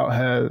that, about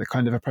her the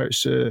kind of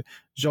approach to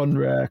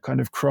genre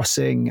kind of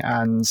crossing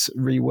and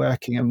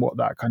reworking, and what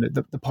that kind of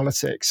the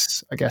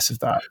politics, I guess, of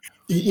that.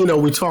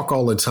 We talk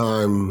all the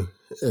time,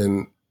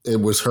 and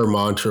it was her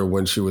mantra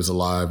when she was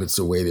alive. It's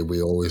the way that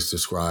we always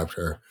described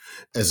her,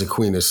 as a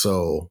queen of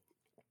soul.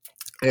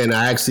 And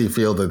I actually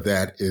feel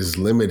that is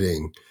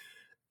limiting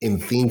in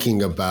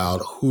thinking about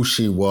who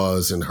she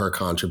was and her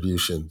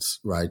contributions,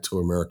 right, to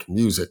American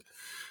music,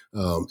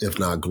 if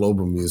not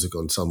global music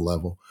on some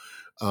level.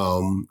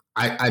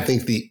 I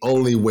think the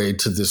only way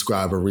to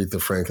describe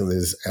Aretha Franklin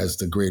is as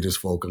the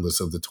greatest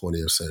vocalist of the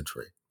 20th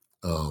century.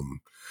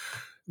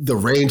 The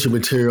range of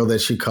material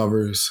that she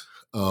covers,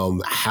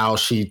 how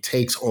she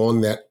takes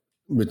on that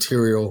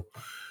material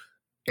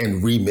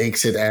and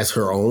remakes it as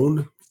her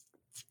own.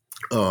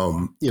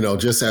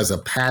 Just as a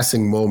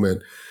passing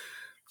moment,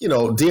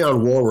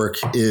 Dionne Warwick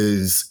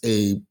is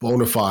a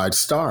bona fide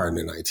star in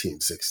the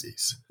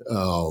 1960s.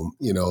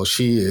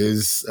 She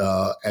is,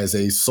 as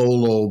a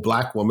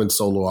Black woman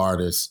solo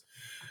artist,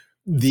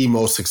 the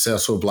most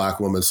successful Black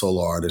woman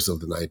solo artist of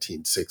the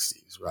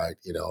 1960s, right?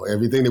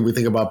 Everything that we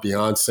think about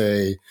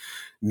Beyonce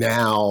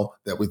now,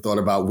 that we thought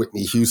about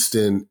Whitney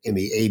Houston in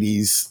the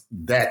 80s,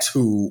 that's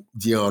who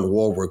Dionne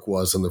Warwick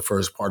was in the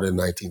first part of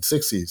the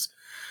 1960s.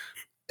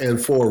 And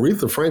for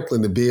Aretha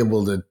Franklin to be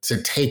able to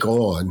take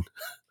on,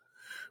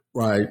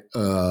 right,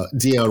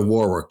 Dionne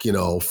Warwick,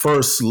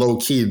 first low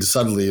key,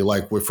 suddenly,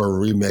 like with her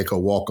remake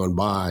of Walk On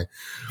By,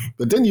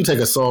 but then you take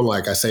a song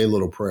like I Say a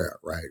Little Prayer,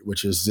 right,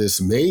 which is this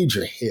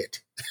major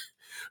hit,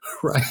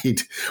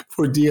 right,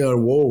 for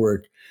Dionne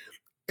Warwick.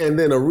 And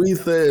then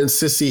Aretha and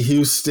Cissy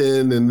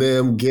Houston and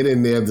them get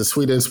in there, the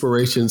Sweet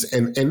Inspirations,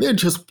 and they're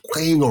just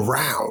playing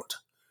around,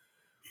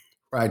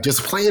 right?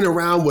 Just playing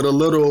around with a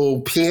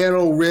little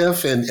piano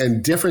riff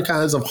and different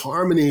kinds of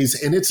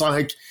harmonies. And it's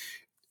like,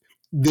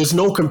 there's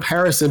no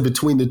comparison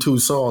between the two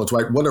songs,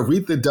 right? What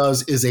Aretha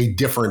does is a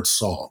different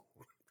song,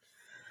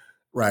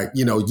 right?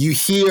 You know, you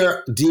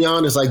hear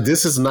Dionne is like,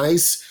 this is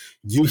nice.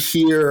 You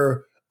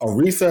hear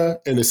Aretha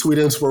and the Sweet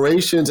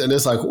Inspirations, and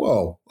it's like,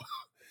 whoa,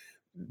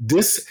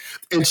 this,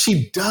 and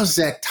she does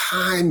that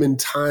time and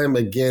time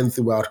again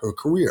throughout her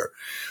career.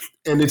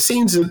 And it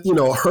seems that, you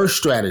know, her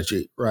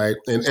strategy, right?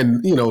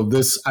 And you know,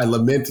 this, I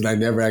lament that I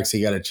never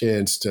actually got a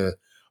chance to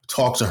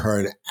talk to her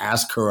and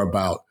ask her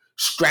about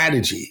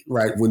strategy,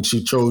 right? When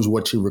she chose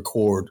what she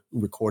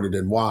recorded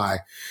and why.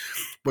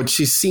 But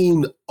she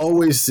seemed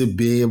always to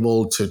be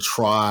able to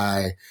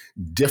try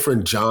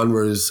different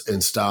genres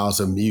and styles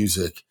of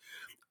music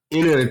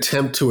in an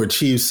attempt to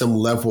achieve some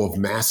level of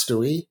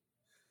mastery.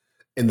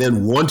 And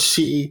then once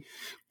she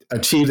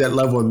achieved that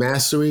level of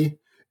mastery,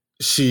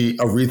 she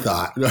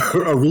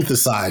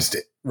Aretha-sized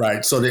it,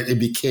 right? So that it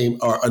became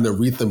an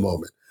Aretha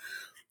moment.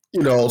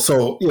 You know,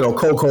 so, you know,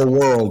 Coco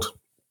World,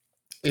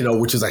 you know,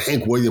 which is a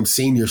Hank Williams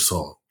Sr.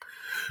 song,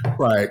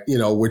 right? You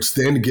know, which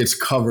then gets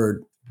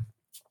covered,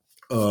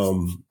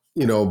 you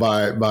know,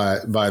 by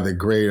the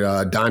great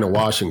Dinah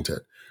Washington,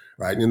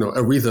 right? You know,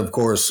 Aretha, of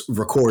course,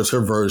 records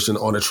her version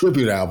on a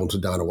tribute album to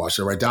Dinah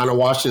Washington, right? Dinah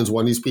Washington is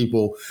one of these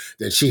people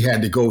that she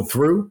had to go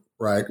through,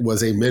 right?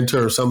 Was a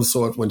mentor of some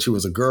sort when she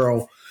was a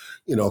girl,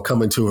 you know,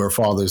 coming to her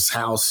father's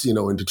house, you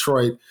know, in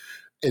Detroit.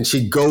 And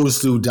she goes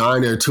through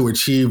Dinah to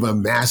achieve a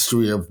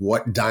mastery of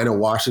what Dinah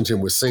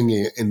Washington was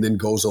singing, and then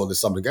goes on to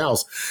something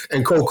else.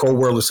 And Coco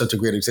World is such a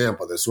great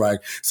example of this, right?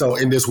 So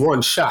in this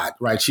one shot,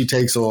 right, she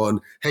takes on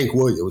Hank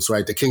Williams,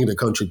 right, the king of the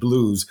country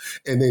blues,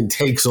 and then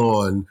takes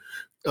on,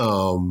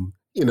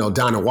 you know,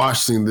 Dinah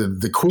Washington,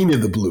 the queen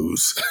of the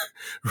blues,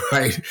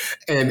 right?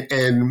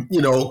 And,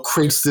 you know,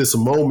 creates this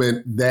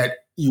moment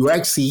that you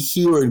actually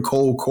hear in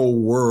Coco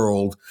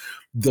World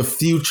the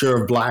future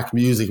of Black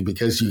music,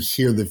 because you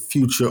hear the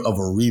future of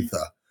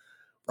Aretha,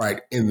 right,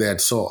 in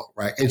that song,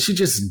 right? And she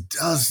just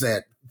does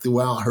that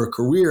throughout her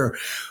career.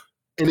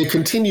 And it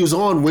continues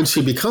on when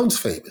she becomes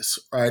famous,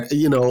 right?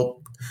 You know,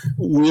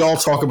 we all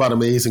talk about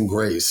Amazing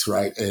Grace,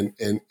 right? And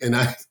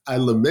I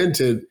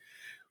lamented,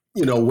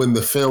 you know, when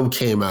the film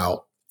came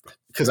out,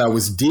 because I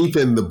was deep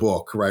in the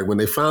book, right? When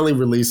they finally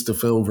released the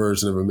film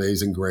version of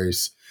Amazing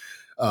Grace,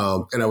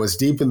 and I was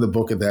deep in the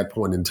book at that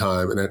point in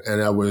time,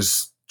 and I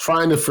was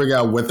trying to figure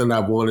out whether or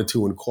not I wanted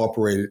to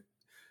incorporate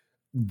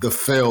the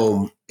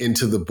film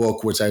into the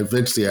book, which I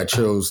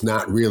chose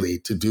not really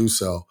to do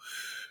so.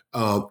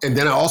 And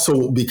then I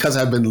also, because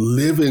I've been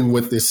living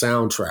with this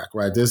soundtrack,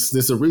 right? This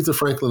Aretha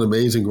Franklin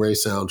Amazing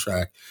Grace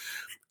soundtrack,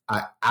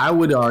 I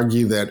would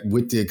argue that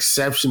with the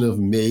exception of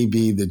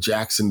maybe the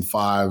Jackson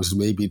 5's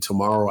Maybe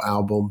Tomorrow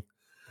album,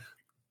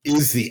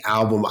 is the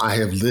album I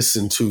have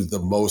listened to the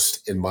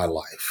most in my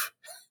life.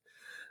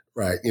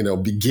 Right, you know,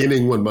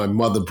 beginning when my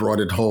mother brought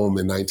it home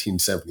in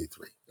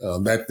 1973.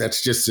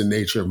 That's just the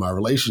nature of my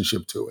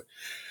relationship to it.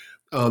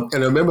 And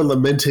I remember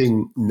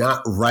lamenting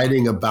not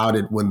writing about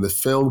it when the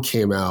film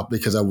came out,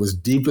 because I was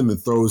deep in the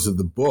throes of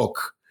the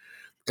book.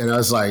 And I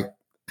was like,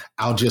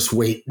 I'll just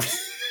wait,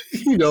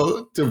 you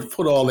know, to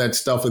put all that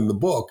stuff in the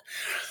book.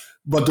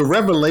 But the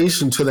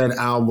revelation to that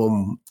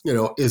album, you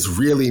know, is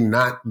really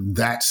not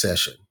that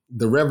session.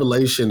 The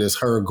revelation is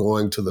her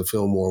going to the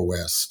Fillmore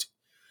West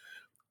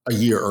a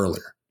year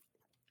earlier.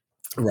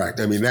 Right.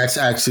 I mean, that's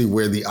actually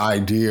where the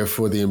idea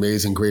for the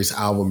Amazing Grace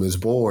album is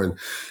born.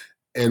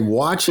 And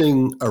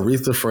watching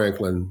Aretha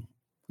Franklin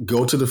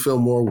go to the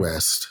Fillmore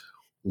West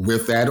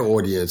with that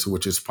audience,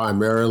 which is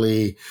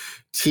primarily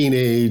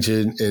teenage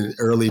and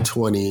early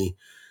 20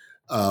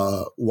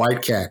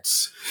 white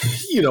cats,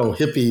 you know,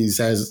 hippies,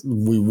 as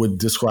we would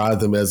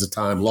describe them as a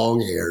time, long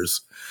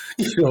hairs,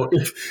 you know,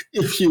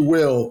 if you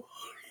will,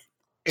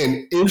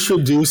 and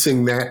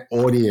introducing that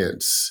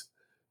audience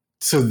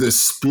to the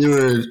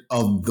spirit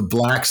of the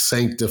Black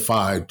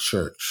sanctified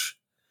church.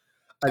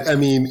 I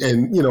mean,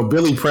 and, you know,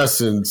 Billy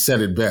Preston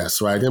said it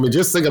best, right? I mean,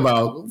 just think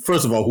about,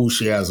 first of all, who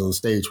she has on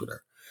stage with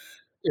her.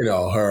 You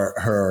know,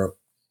 her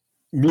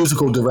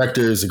musical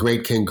director is the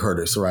great King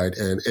Curtis, right?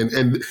 And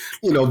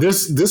you know,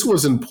 this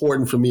was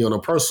important for me on a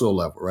personal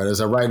level, right?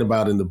 As I write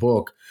about in the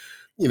book,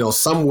 you know,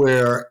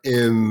 somewhere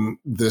in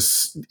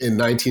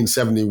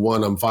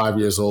 1971, I'm 5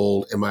 years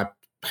old, and my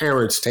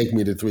parents take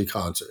me to 3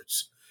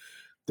 concerts.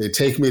 They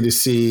take me to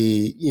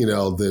see, you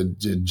know, the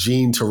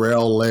Gene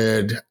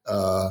Terrell-led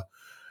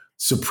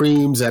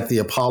Supremes at the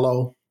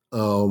Apollo.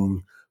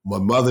 My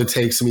mother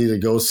takes me to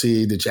go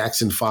see the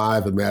Jackson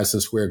 5 at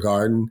Madison Square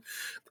Garden.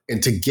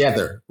 And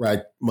together,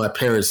 right, my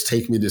parents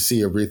take me to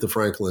see Aretha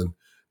Franklin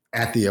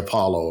at the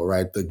Apollo,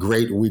 right, the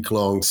great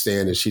week-long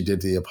stand that she did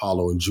at the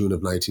Apollo in June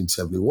of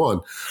 1971.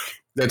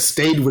 That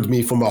stayed with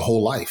me for my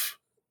whole life,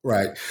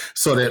 right?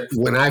 So that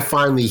when I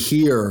finally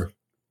hear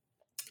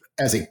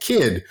as a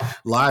kid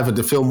live at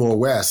the Fillmore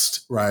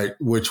West, right,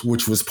 which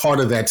was part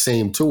of that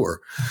same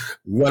tour.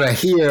 When I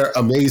hear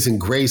Amazing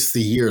Grace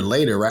the year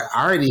later, right,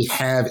 I already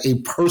have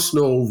a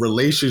personal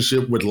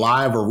relationship with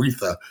live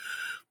Aretha,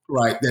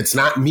 right, that's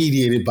not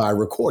mediated by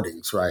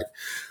recordings, right?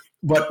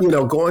 But,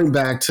 going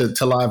back to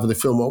live at the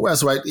Fillmore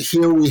West, right,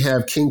 here we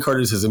have King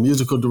Curtis as a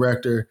musical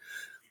director.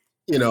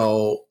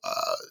 You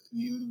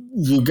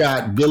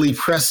got Billy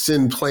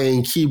Preston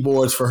playing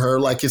keyboards for her.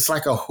 Like, it's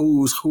like a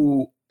who's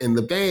who in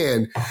the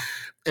band.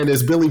 And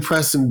as Billy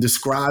Preston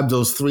described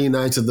those 3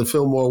 nights at the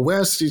Fillmore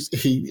West,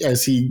 he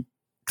as he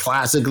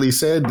classically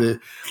said, the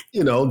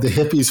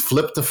hippies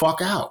flipped the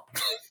fuck out.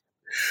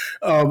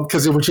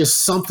 Because there was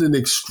just something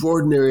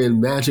extraordinary and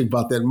magic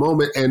about that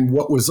moment. And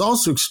what was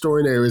also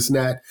extraordinary is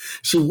that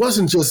she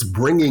wasn't just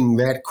bringing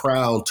that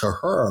crowd to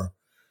her.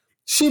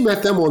 She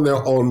met them on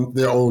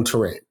their own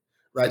terrain,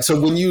 right? So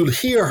when you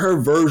hear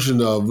her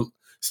version of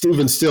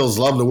Stephen Stills'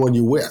 Love the One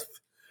You With,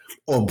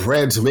 or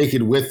Bread's Make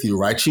It With You,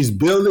 right? She's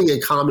building a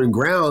common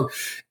ground.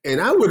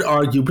 And I would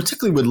argue,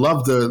 particularly with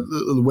Love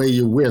the Way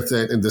You're With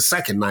in the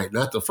second night,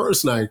 not the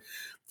first night,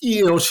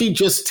 she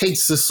just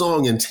takes the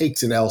song and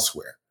takes it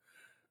elsewhere,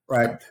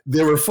 right?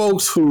 There were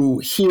folks who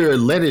hear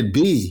Let It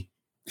Be,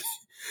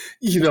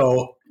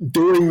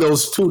 during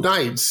those 2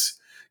 nights,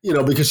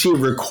 because she had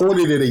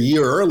recorded it a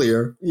year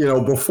earlier,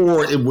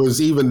 before it was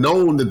even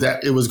known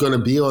that it was going to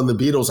be on the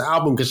Beatles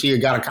album, because she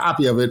had got a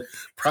copy of it,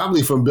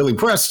 probably from Billy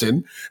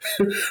Preston,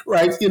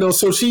 right?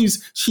 So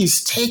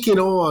she's taken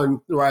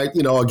on, right,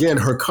 again,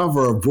 her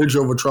cover of Bridge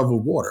Over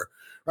Troubled Water,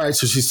 right?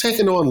 So she's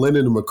taken on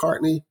Lennon and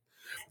McCartney.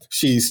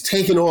 She's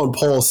taken on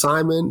Paul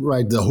Simon,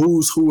 right? The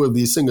who's who of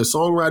these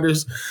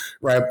singer-songwriters,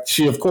 right?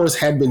 She, of course,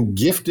 had been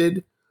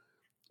gifted,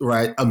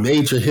 right, a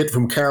major hit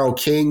from Carole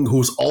King,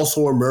 who's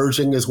also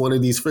emerging as one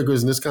of these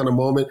figures in this kind of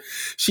moment.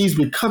 She's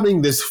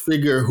becoming this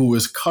figure who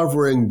is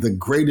covering the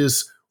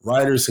greatest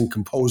writers and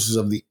composers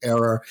of the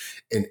era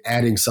and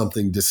adding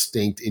something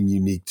distinct and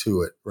unique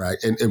to it, right?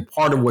 And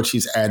part of what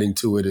she's adding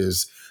to it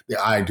is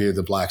the idea of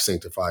the Black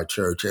Sanctified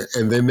Church.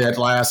 And then that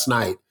last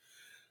night,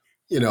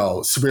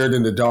 Spirit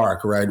in the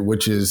Dark, right,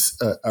 which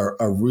is,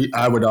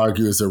 I would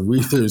argue, is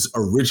Aretha's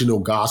original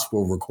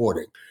gospel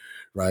recording.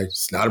 Right.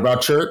 It's not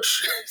about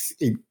church.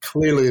 It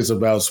clearly is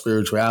about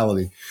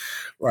spirituality.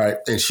 Right.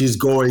 And she's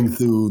going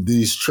through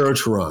these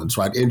church runs,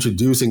 right,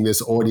 introducing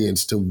this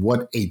audience to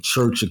what a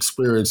church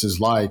experience is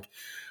like,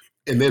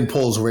 and then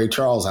pulls Ray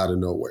Charles out of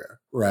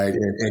nowhere. Right.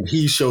 And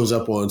he shows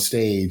up on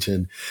stage,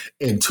 and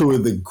 2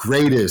 of the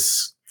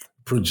greatest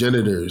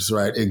progenitors,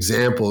 right,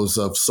 examples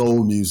of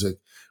soul music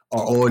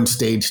are on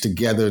stage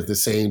together at the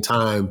same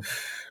time.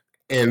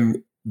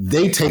 And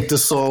they take the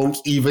song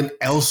even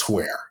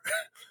elsewhere.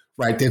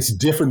 Right, that's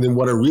different than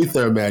what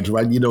Aretha imagined,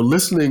 right?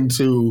 Listening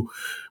to,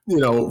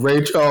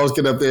 Ray Charles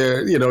get up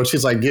there,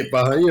 she's like, get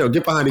behind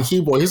the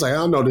keyboard. He's like, I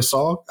don't know this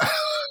song. I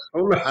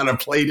don't know how to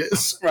play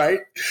this,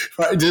 right?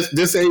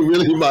 This ain't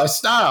really my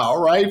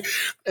style, right?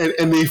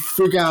 And they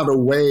figure out a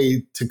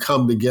way to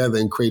come together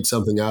and create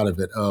something out of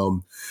it.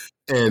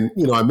 And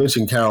I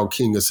mentioned Carole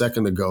King a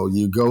second ago.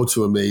 You go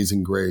to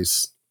Amazing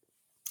Grace,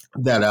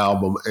 that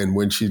album, and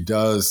when she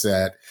does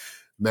that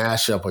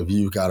mashup of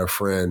You've Got a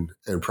Friend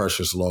and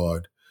Precious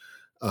Lord,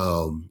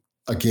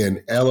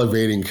 again,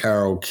 elevating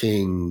Carole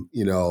King,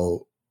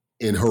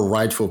 in her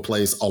rightful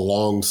place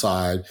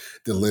alongside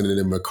the Lennon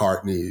and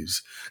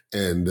McCartneys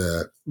and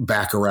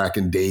Bacharach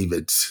and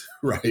Davids,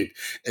 right?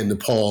 And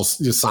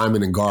the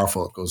Simon and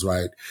Garfunkels,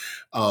 right?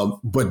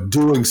 But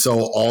doing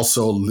so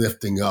also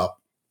lifting up,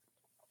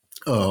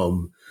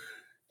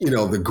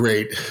 the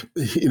great,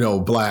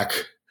 Black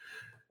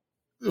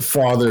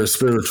father of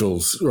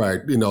spirituals,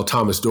 right?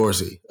 Thomas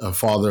Dorsey, a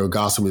father of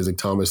gospel music,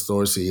 Thomas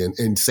Dorsey,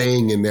 and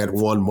saying in that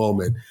one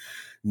moment,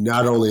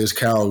 not only is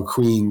Carole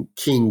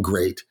King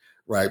great,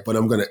 right, but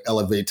I'm going to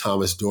elevate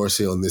Thomas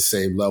Dorsey on this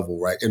same level,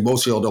 right? And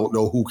most of y'all don't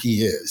know who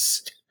he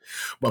is,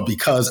 but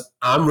because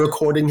I'm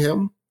recording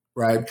him,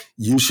 right,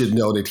 you should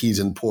know that he's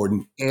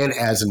important and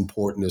as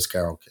important as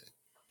Carole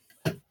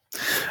King.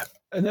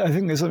 And I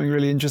think there's something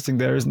really interesting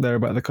there, isn't there,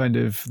 about the kind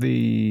of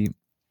the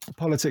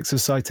politics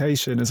of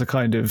citation as a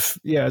kind of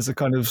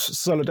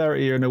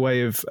solidarity and a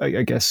way of,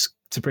 I guess,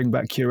 to bring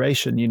back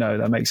curation,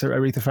 that makes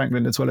Aretha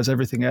Franklin, as well as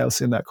everything else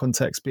in that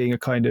context, being a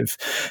kind of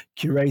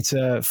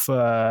curator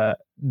for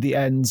the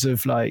ends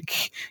of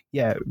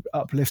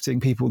uplifting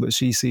people that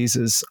she sees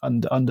as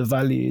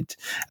undervalued.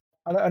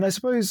 And I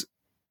suppose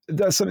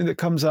that's something that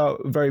comes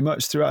out very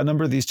much throughout a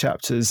number of these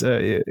chapters,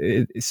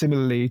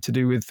 similarly to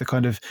do with the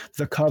kind of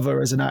the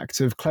cover as an act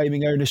of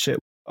claiming ownership,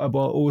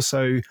 while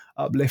also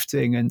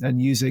uplifting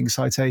and using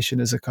citation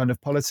as a kind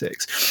of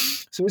politics.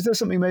 So is there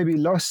something maybe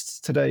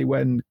lost today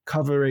when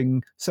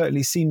covering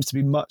certainly seems to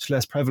be much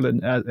less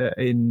prevalent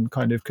in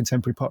kind of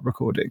contemporary pop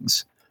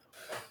recordings?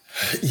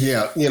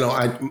 Yeah,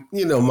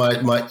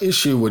 my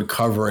issue with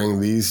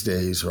covering these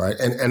days, right?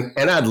 And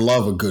I'd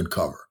love a good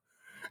cover.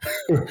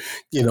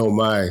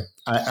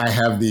 I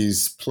have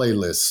these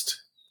playlists,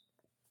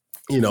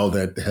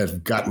 that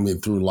have gotten me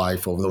through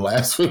life over the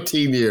last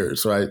 15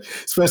 years, right?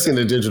 Especially in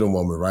the digital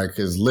moment, right?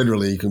 Because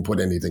literally you can put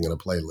anything in a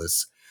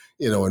playlist,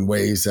 in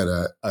ways that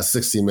a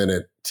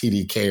 60-minute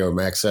TDK or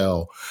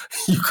Maxell,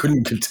 you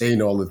couldn't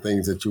contain all the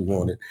things that you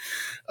wanted.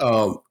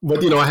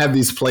 But, I have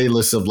these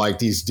playlists of like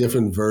these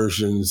different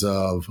versions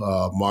of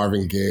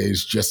Marvin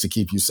Gaye's Just to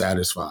Keep You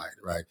Satisfied,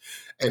 right?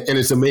 And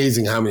it's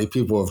amazing how many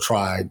people have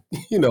tried,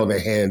 their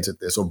hands at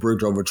this, or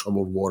Bridge Over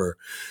Troubled Water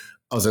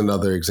as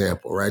another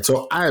example, right?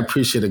 So I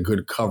appreciate a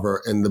good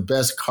cover, and the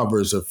best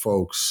covers are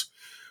folks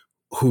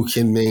who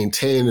can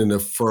maintain and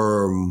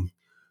affirm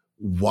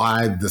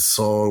why the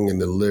song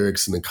and the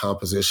lyrics and the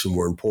composition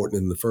were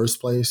important in the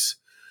first place,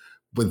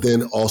 but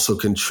then also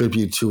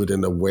contribute to it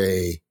in a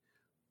way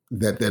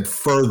that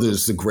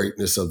furthers the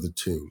greatness of the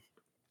tune.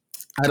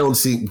 I don't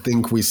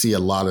think we see a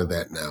lot of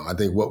that now. I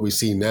think what we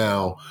see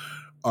now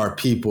are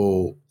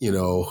people,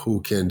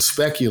 who can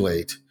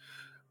speculate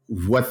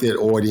what their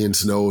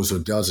audience knows or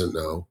doesn't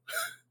know,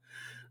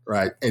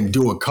 right? And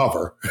do a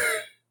cover,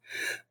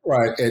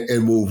 right?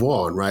 And move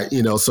on, right?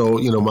 So,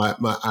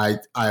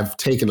 I've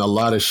taken a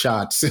lot of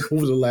shots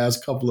over the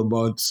last couple of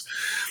months,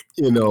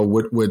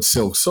 with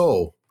Silk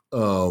Soul.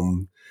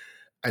 One,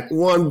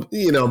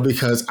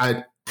 because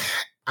I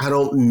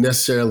don't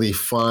necessarily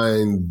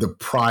find the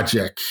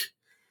project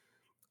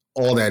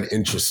all that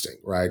interesting,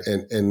 right?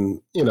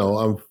 And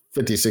I'm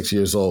 56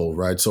 years old,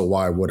 right? So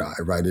why would I,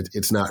 right?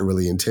 It's not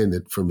really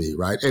intended for me,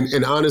 right?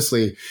 And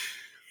honestly,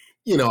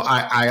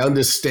 I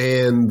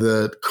understand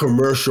the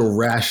commercial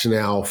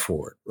rationale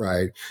for it,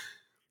 right?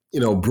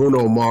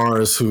 Bruno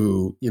Mars,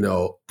 who,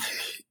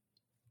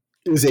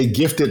 is a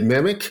gifted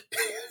mimic.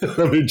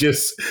 Let me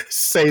just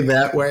say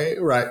that way,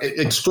 right?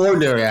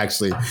 Extraordinary,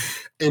 actually,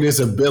 in his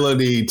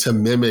ability to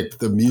mimic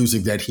the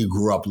music that he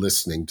grew up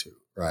listening to.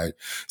 Right.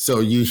 So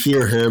you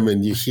hear him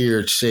and you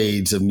hear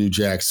shades of New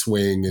Jack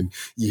Swing and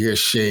you hear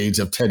shades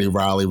of Teddy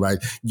Riley. Right.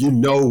 You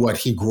know what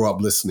he grew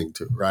up listening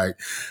to. Right.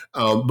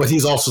 But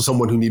he's also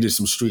someone who needed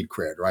some street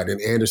cred. Right.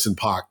 And Anderson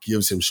 .Paak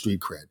gives him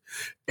street cred.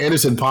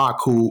 Anderson .Paak,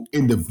 who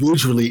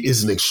individually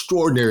is an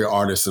extraordinary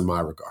artist in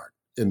my regard,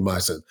 in my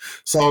sense,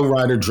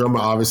 songwriter, drummer,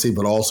 obviously,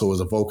 but also as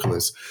a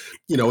vocalist,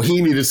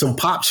 he needed some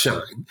pop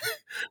shine.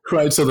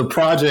 Right. So the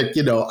project,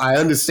 I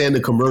understand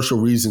the commercial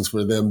reasons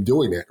for them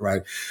doing that.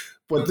 Right.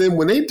 But then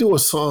when they do a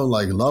song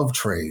like Love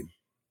Train,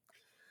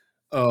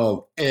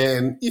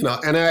 and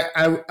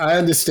I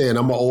understand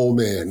I'm an old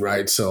man,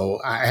 right?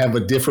 So I have a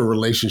different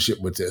relationship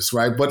with this,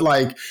 right? But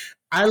like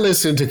I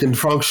listen to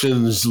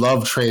Confunction's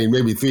Love Train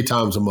maybe 3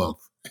 times a month.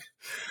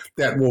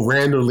 That will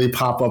randomly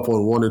pop up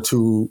on 1 or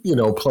 2,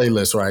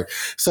 playlists, right?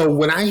 So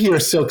when I hear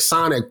Silk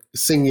Sonic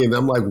singing,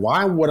 I'm like,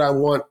 why would I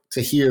want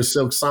to hear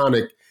Silk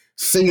Sonic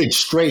sing it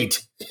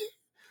straight?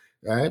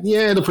 Right?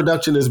 Yeah, the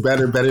production is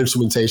better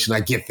instrumentation. I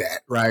get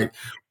that, right?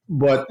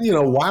 But,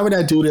 why would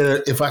I do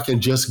that if I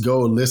can just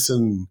go and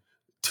listen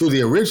to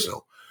the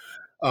original?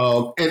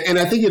 And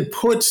I think it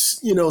puts,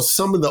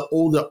 some of the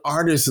older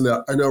artists in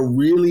a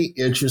really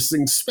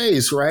interesting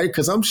space, right?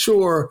 Because I'm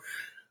sure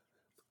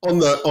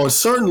on a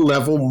certain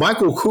level,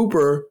 Michael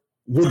Cooper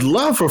would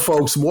love for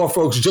more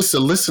folks just to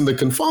listen to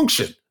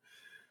Confunction.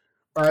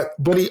 Right?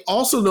 But he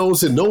also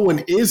knows that no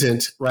one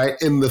isn't, right?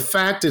 And the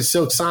fact that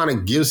Silk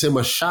Sonic gives him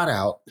a shout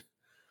out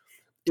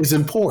is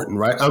important,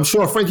 right? I'm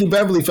sure Frankie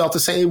Beverly felt the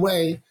same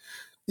way,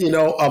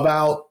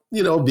 about,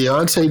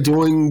 Beyonce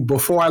doing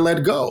Before I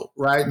Let Go,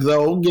 right?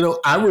 Though,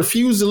 I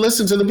refuse to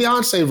listen to the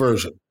Beyonce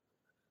version.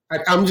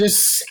 I'm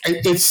just,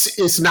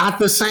 it's not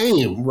the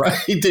same, right?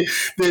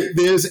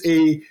 There's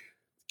a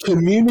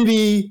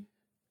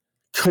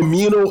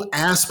communal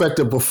aspect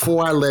of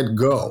Before I Let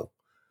Go,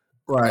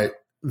 right?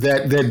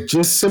 That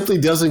just simply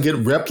doesn't get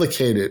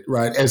replicated,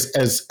 right?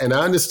 And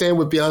I understand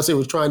what Beyonce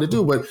was trying to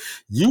do, but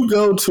you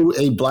go to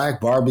a black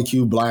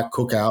barbecue, black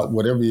cookout,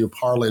 whatever your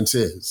parlance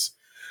is,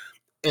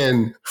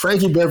 and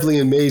Frankie Beverly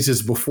and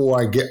Maze's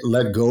Before I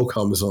Let Go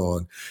comes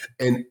on,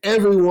 and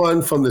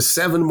everyone from the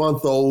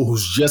 7-month-old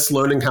who's just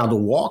learning how to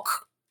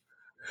walk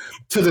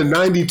to the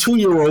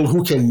 92-year-old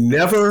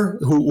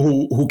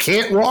who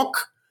can't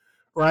walk,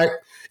 right?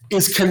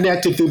 Is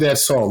connected through that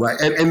song,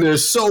 right? And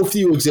there's so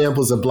few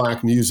examples of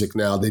black music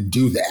now that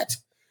do that,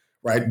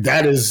 right?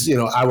 That is,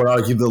 I would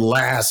argue the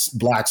last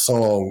black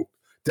song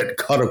that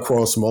cut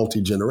across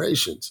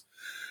multi-generations.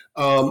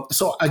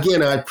 So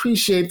again, I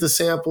appreciate the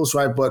samples,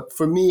 right? But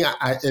for me,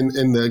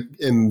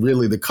 in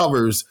really the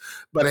covers,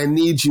 but I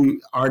need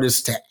you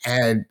artists to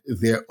add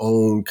their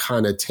own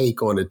kind of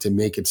take on it to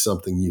make it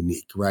something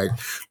unique, right?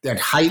 That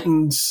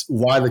heightens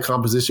why the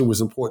composition was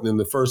important in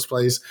the first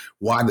place,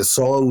 why the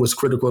song was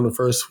critical in the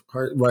first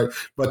part, right?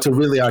 But to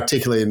really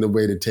articulate in a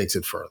way that takes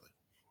it further.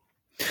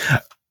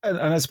 And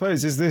I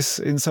suppose, is this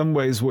in some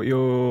ways what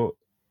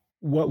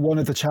one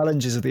of the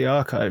challenges of the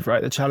archive,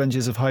 right? The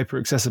challenges of hyper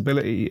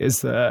accessibility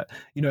is that,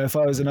 if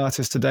I was an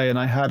artist today and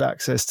I had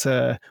access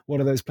to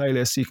one of those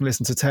playlists, you can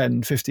listen to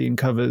 10, 15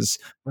 covers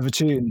of a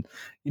tune,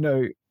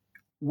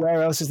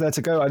 where else is there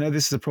to go? I know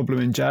this is a problem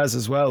in jazz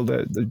as well,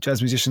 that the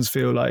jazz musicians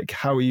feel like,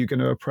 how are you going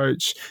to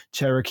approach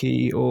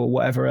Cherokee or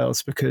whatever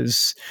else?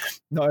 Because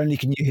not only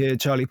can you hear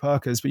Charlie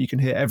Parker's, but you can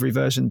hear every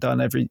version done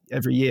every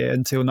year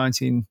until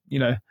 19,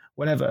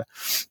 whenever.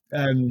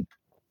 And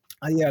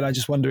I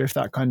just wonder if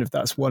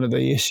that's one of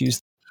the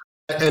issues.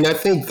 And I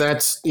think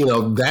that's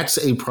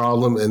a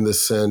problem in the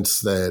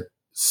sense that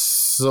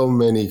so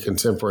many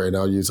contemporary, and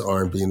I'll use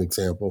R&B an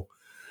example,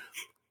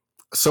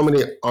 so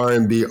many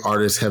R&B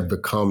artists have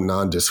become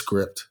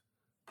nondescript,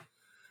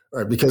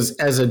 right? Because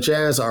as a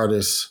jazz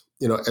artist,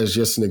 as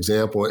just an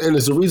example, and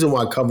there's a reason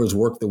why covers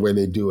work the way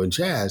they do in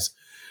jazz,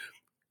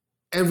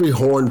 every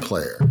horn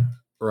player,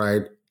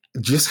 right,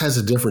 just has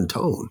a different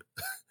tone,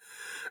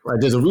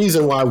 right? There's a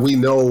reason why we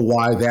know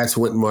why that's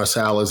Wynton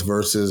Marsalis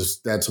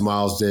versus that's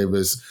Miles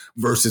Davis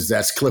versus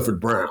that's Clifford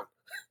Brown,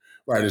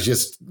 right? It's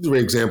just 3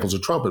 examples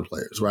of trumpet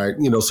players, right?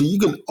 So you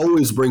can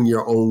always bring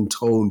your own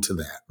tone to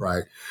that,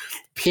 right?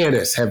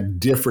 Pianists have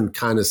different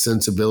kind of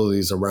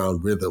sensibilities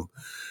around rhythm.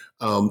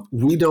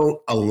 We don't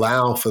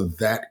allow for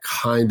that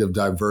kind of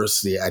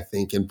diversity, I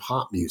think, in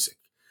pop music,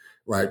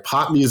 right?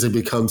 Pop music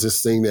becomes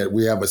this thing that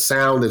we have a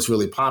sound that's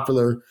really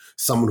popular,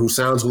 someone who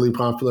sounds really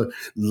popular.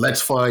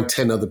 Let's find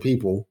 10 other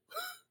people,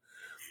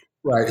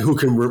 right, who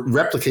can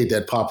replicate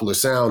that popular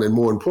sound. And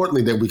more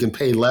importantly, that we can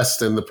pay less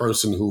than the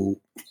person who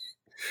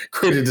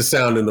created the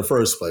sound in the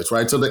first place,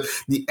 right? So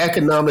the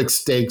economic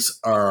stakes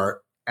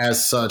are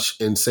as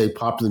such in, say,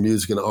 popular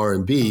music and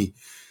R&B,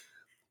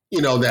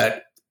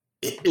 that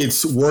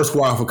it's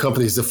worthwhile for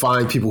companies to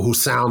find people who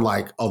sound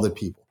like other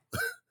people,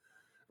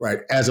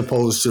 right? As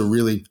opposed to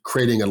really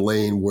creating a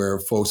lane where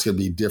folks can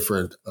be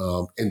different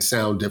and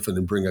sound different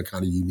and bring a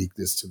kind of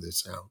uniqueness to their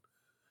sound,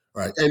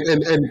 right?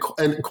 And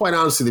quite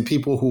honestly, the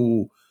people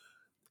who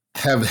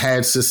have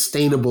had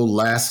sustainable,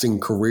 lasting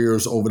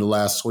careers over the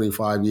last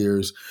 25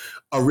 years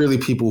are really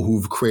people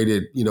who've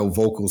created,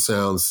 vocal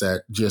sounds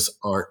that just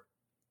aren't,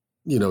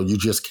 you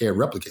just can't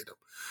replicate them,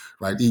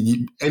 right?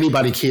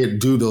 Anybody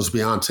can't do those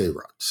Beyonce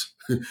runs,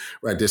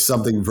 right? There's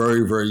something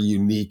very, very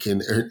unique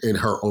in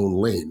her own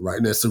lane, right?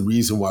 And that's the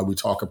reason why we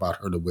talk about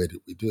her the way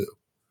that we do.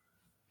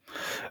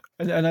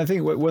 And I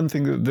think one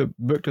thing that the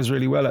book does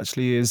really well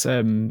actually is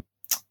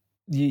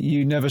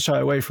you never shy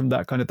away from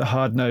that kind of the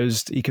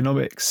hard-nosed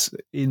economics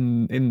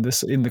in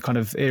the kind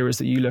of eras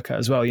that you look at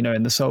as well.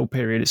 In the soul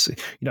period, it's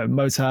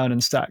Motown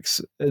and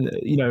Stax.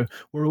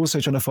 We're also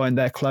trying to find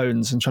their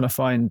clones and trying to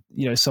find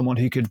someone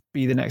who could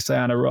be the next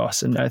Diana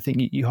Ross. And I think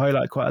you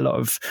highlight quite a lot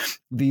of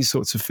these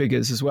sorts of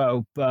figures as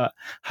well. But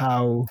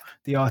how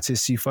the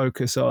artists you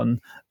focus on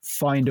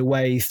find a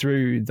way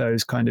through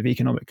those kind of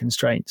economic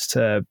constraints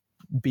to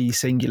be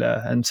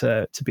singular and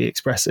to be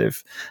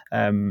expressive.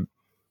 And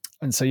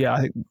so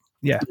I think.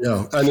 Yeah.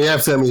 And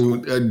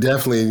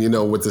definitely,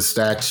 with the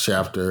Stax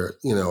chapter,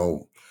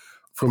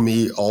 for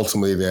me,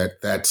 ultimately the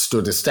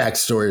Stax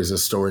story is a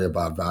story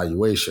about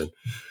valuation.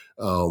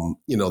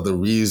 The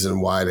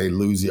reason why they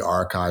lose the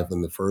archive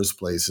in the first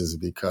place is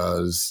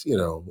because,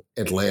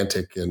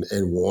 Atlantic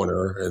and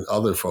Warner and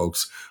other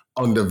folks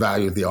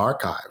undervalued the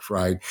archive,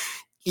 right?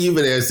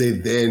 Even as they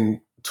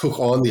then took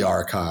on the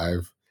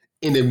archive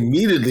and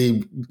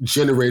immediately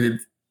generated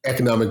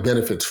economic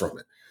benefits from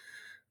it.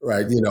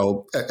 Right.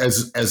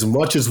 As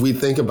much as we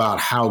think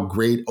about how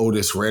great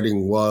Otis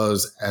Redding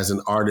was as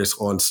an artist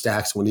on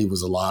Stax when he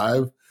was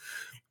alive,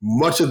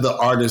 much of the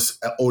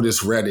artist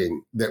Otis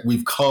Redding that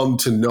we've come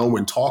to know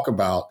and talk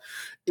about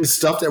is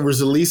stuff that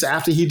was released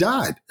after he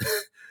died.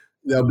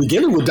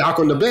 Beginning with Dock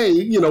on the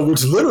Bay,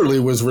 which literally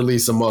was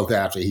released a month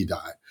after he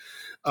died.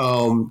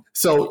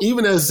 So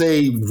even as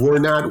they were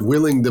not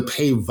willing to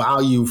pay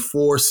value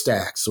for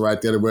Stax,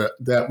 right,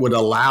 that would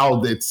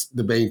allow it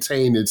to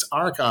maintain its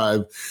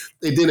archive,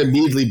 they didn't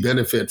immediately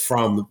benefit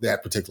from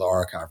that particular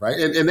archive, right?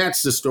 And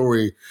that's the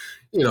story,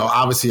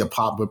 obviously of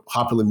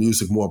popular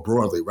music more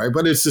broadly, right?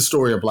 But it's the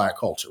story of Black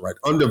culture, right?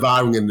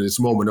 Undervaluing in this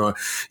moment, or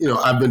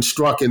I've been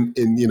struck in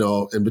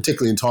and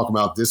particularly in talking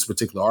about this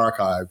particular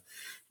archive,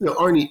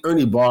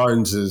 Ernie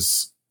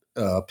Barnes's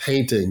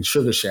painting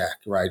Sugar Shack,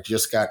 right,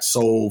 just got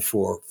sold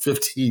for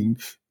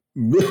 $15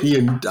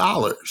 million,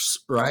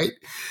 right?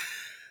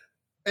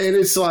 And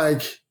it's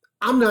like,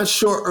 I'm not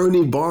sure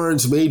Ernie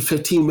Barnes made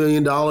 $15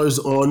 million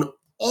on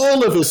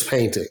all of his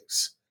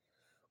paintings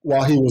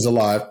while he was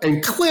alive.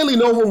 And clearly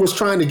no one was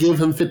trying to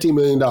give him $15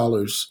 million,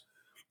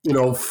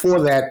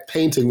 for that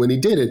painting when he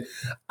did it.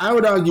 I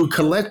would argue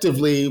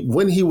collectively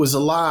when he was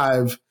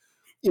alive,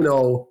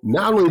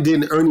 not only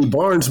didn't Ernie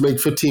Barnes make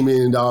 $15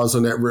 million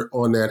on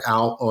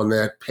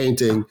that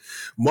painting,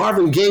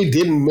 Marvin Gaye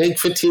didn't make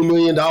 $15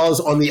 million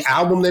on the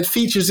album that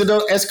features it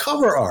as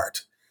cover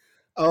art.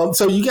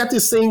 So you got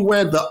this thing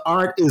where the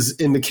art is,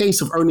 in the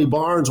case of Ernie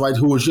Barnes, right,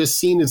 who was just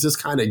seen as this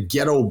kind of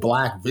ghetto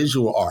Black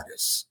visual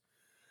artist,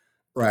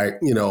 right,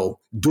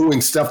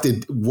 doing stuff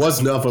that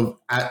wasn't of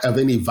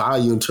any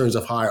value in terms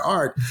of high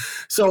art.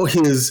 So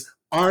his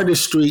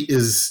artistry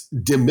is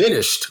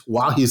diminished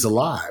while he's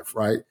alive,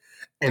 right?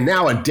 And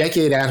now a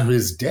decade after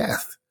his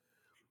death,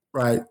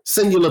 right?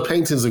 Singular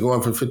paintings are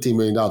going for $15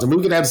 million. I mean,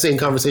 we could have the same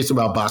conversation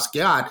about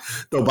Basquiat,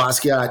 though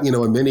Basquiat,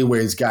 in many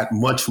ways got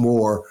much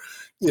more,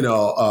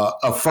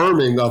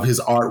 affirming of his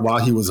art while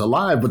he was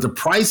alive. But the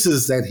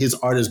prices that his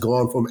art has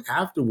gone from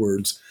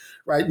afterwards,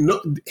 right?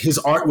 No, his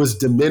art was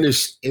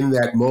diminished in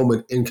that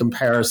moment in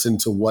comparison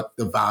to what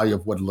the value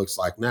of what it looks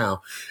like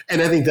now.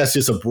 And I think that's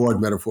just a broad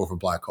metaphor for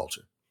Black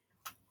culture.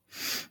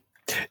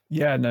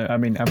 Yeah, no, I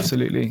mean,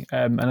 absolutely.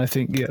 And I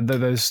think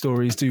those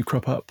stories do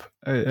crop up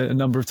a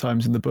number of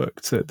times in the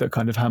book that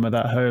kind of hammer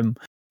that home.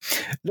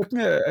 Looking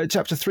at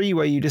chapter 3,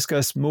 where you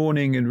discuss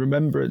mourning and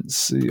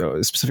remembrance,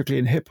 specifically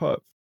in hip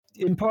hop,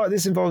 in part,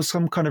 this involves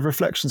some kind of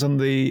reflections on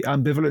the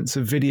ambivalence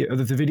of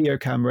the video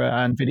camera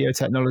and video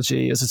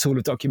technology as a tool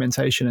of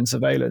documentation and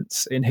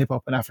surveillance in hip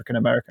hop and African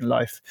American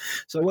life.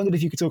 So I wondered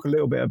if you could talk a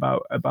little bit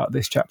about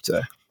this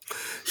chapter.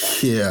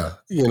 Yeah,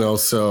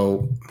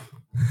 so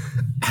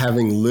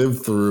having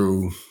lived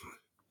through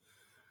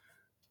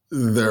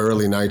the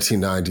early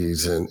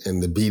 1990s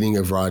and the beating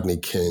of Rodney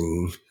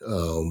King,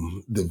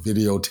 the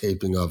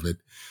videotaping of it,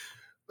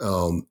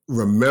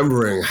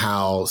 remembering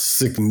how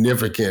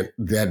significant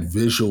that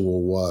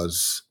visual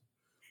was,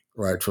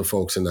 right, for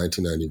folks in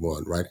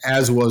 1991, right,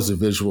 as was the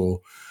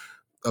visual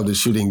of the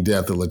shooting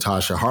death of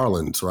Latasha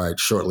Harlins, right,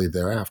 shortly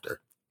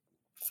thereafter.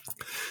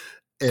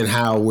 And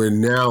how we're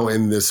now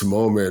in this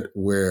moment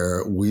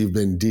where we've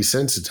been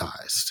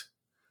desensitized,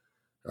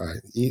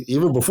 right,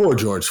 even before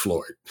George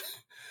Floyd,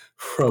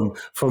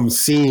 from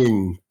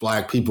seeing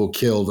Black people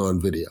killed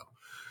on video.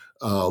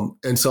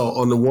 And so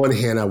on the one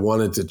hand, I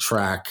wanted to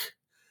track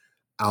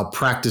our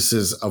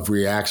practices of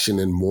reaction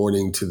and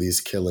mourning to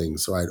these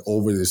killings, right,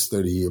 over this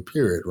 30-year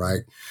period,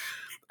 right?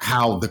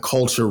 How the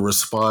culture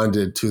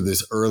responded to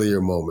this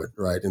earlier moment,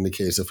 right, in the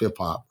case of hip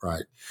hop,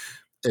 right?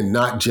 And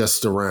not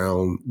just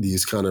around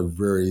these kind of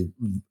very,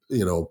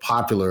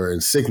 popular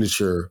and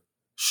signature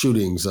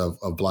shootings of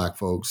Black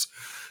folks,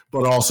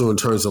 but also in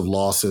terms of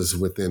losses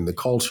within the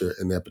culture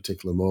in that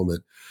particular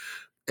moment.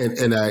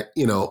 And I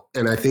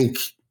think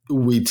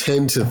we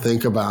tend to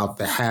think about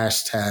the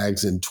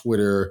hashtags and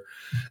Twitter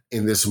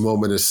in this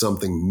moment as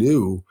something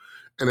new.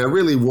 And I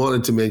really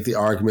wanted to make the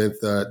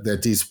argument that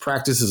these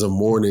practices of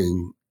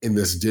mourning in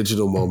this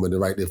digital moment,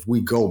 right, if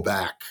we go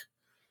back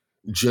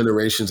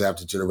generations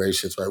after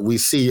generations, right, we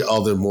see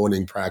other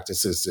mourning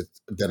practices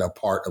that are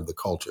part of the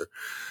culture.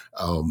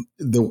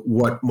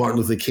 What Martin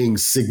Luther King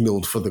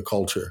signaled for the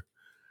culture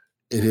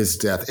in his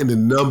death, and the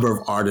number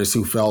of artists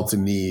who felt the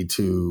need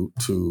to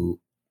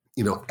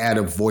add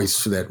a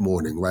voice to that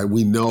mourning, right?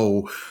 We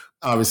know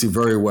obviously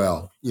very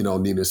well,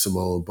 Nina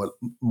Simone, but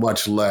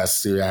much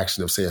less the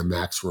reaction of, say, a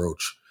Max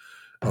Roach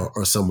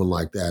or someone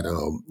like that.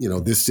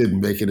 This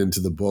didn't make it into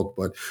the book,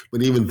 but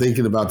even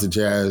thinking about the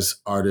jazz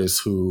artists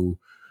who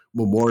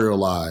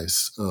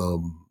memorialize,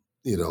 the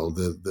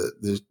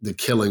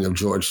killing of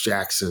George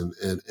Jackson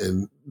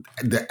and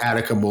the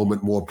Attica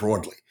moment more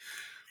broadly,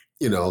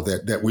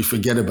 that we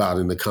forget about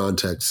in the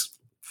context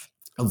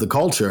of the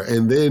culture.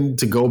 And then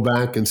to go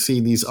back and see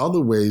these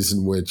other ways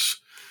in which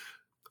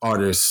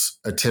artists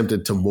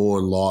attempted to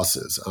mourn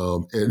losses.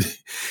 And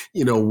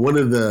one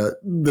of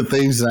the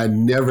things that I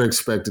never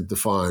expected to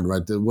find,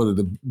 right, one of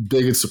the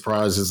biggest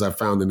surprises I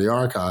found in the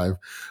archive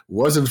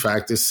was, in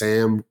fact, the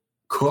Sam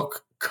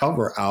Cooke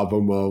cover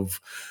album of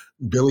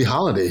Billie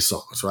Holiday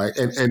songs, right?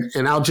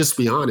 And I'll just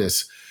be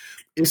honest,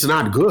 it's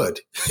not good,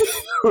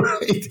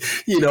 right?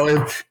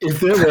 If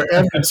there were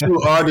ever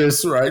two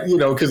artists, right,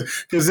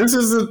 because this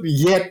isn't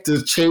yet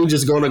the change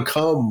is going to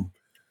come,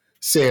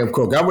 Sam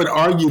Cooke. I would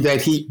argue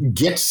that he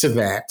gets to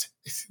that,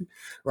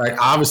 right?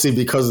 Obviously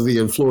because of the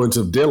influence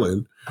of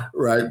Dylan,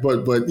 right?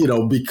 But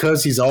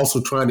because he's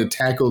also trying to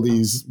tackle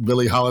these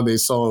Billie Holiday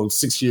songs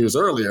 6 years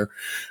earlier,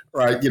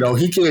 right?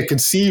 He can't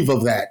conceive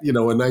of that, in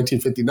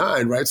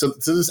 1959, right? So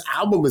this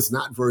album is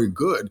not very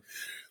good,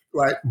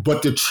 right?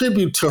 But the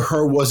tribute to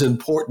her was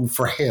important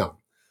for him,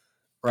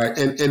 right?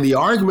 And the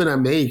argument I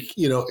make,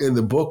 in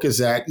the book is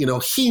that,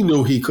 he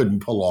knew he couldn't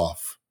pull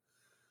off,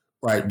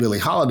 right, Billie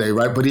Holiday,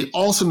 right? But he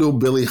also knew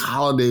Billie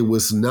Holiday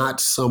was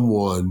not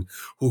someone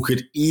who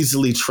could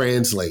easily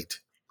translate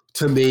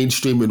to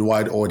mainstream and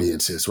white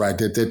audiences, right?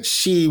 That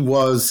she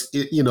was,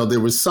 there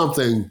was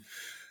something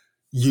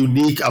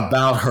unique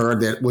about her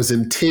that was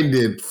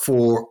intended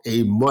for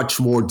a much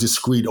more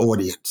discreet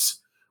audience,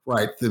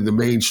 right, than the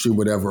mainstream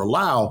would ever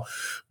allow.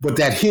 But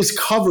that his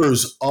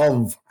covers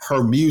of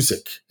her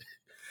music,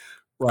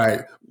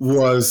 right,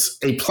 was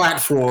a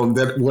platform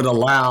that would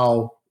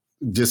allow,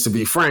 just to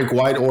be frank,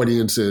 white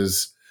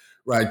audiences,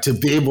 right, to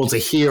be able to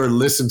hear and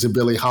listen to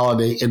Billie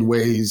Holiday in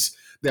ways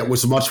that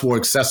was much more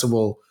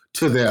accessible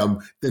to them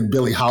than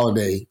Billie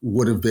Holiday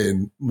would have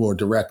been more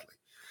directly.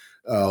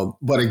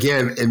 But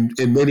again,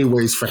 in many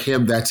ways for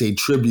him, that's a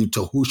tribute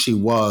to who she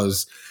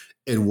was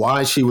and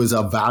why she was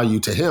of value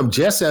to him,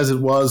 just as it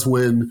was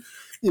when,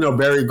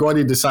 Berry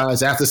Gordy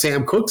decides after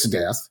Sam Cooke's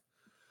death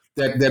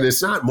that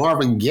it's not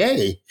Marvin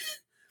Gaye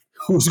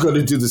who's going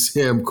to do the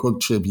Sam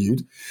Cooke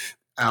tribute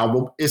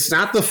album. It's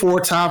not the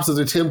Four Tops or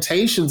the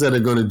Temptations that are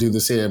going to do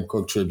the Sam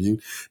Cooke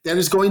tribute. That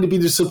is going to be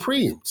the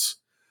Supremes.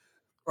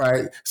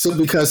 right? So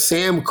because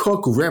Sam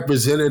Cooke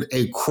represented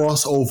a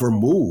crossover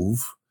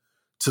move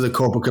to the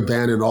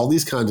Copacabana and all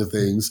these kinds of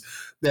things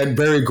that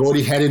Berry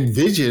Gordy had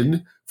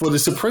envisioned for the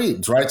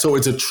Supremes, right? So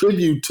it's a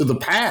tribute to the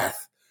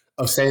path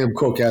of Sam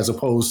Cooke as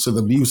opposed to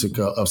the music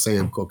of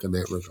Sam Cooke in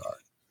that regard.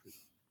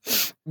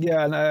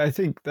 Yeah, and I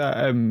think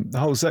that the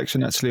whole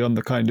section actually on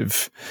the kind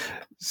of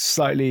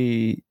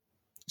slightly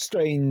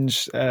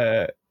strange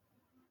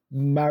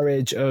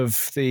marriage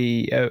of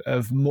the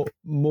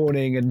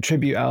mourning and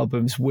tribute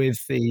albums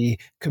with the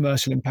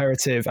commercial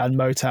imperative and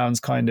Motown's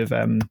kind of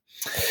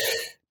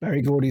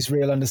Berry Gordy's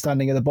real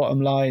understanding of the bottom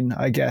line,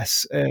 I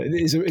guess,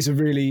 is a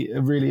really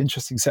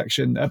interesting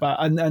section about,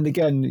 and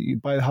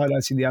again, by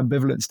highlighting the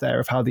ambivalence there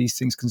of how these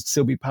things can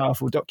still be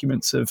powerful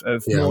documents of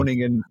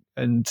mourning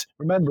and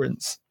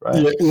remembrance,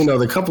 right? Yeah,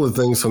 the couple of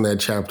things from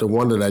that chapter,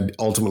 one that I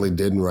ultimately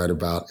didn't write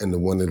about and the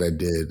one that I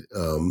did,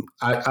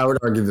 I would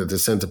argue that the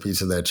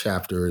centerpiece of that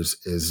chapter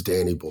is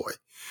Danny Boy.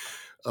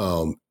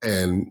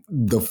 And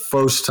the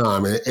first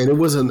time, and it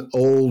was an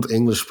old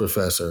English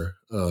professor,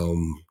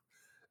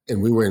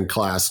 and we were in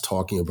class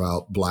talking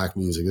about Black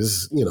music. This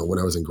is, when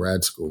I was in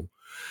grad school.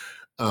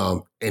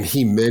 And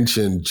he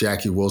mentioned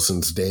Jackie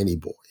Wilson's Danny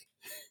Boy,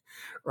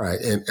 right?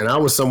 And I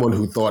was someone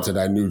who thought that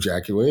I knew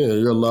Jackie. Well,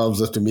 your love's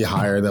lifting me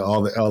higher than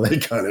all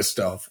that kind of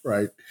stuff,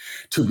 right?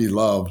 To be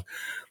loved.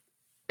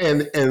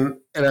 And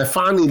I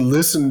finally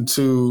listened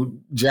to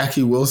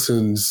Jackie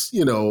Wilson's,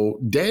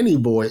 Danny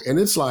Boy, and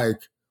it's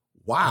like,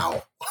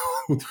 wow.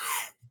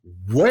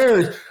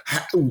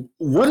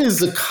 What is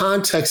the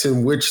context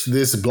in which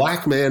this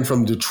Black man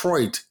from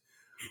Detroit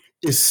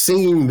is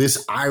singing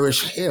this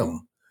Irish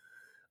hymn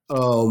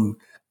and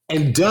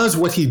does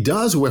what he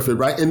does with it,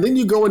 right? And then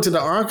you go into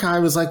the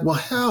archive, it's like, well,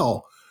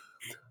 hell,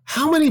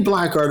 how many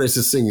Black artists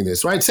are singing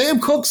this, right? Sam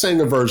Cooke sang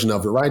a version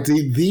of it, right?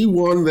 The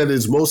one that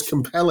is most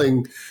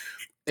compelling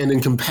and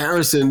in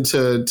comparison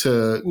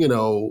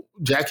to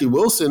Jackie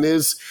Wilson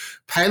is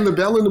Patti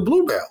LaBelle and the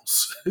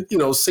Bluebells,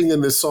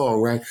 singing this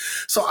song, right?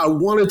 So I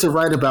wanted to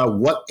write about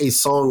what a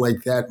song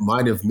like that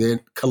might have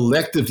meant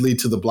collectively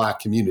to the Black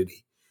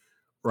community,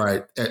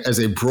 right? As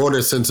a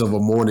broader sense of a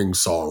mourning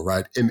song,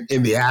 right?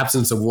 In the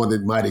absence of one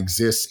that might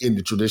exist in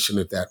the tradition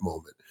at that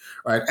moment,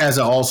 right? As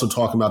I also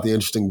talk about the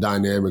interesting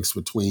dynamics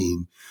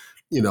between,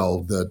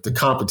 the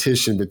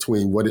competition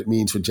between what it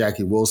means for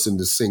Jackie Wilson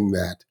to sing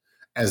that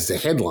as the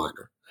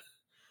headliner,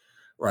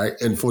 right?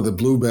 And for the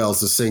Bluebells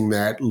to sing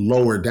that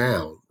lower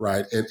down,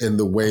 right? And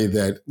the way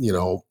that,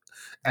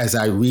 as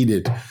I read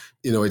it,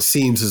 it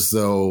seems as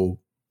though,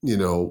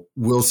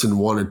 Wilson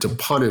wanted to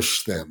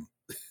punish them,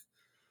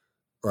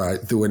 right?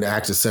 Through an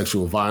act of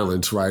sexual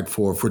violence, right?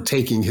 For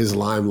taking his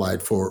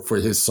limelight for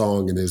his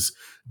song and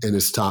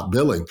his top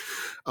billing.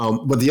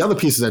 But the other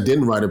pieces I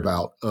didn't write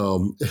about,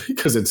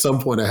 because at some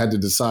point I had to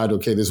decide,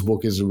 okay, this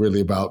book isn't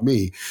really about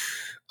me.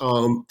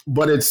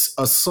 But it's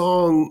a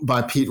song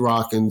by Pete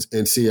Rock and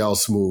C.L.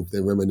 Smooth, They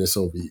Reminisce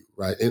Over You,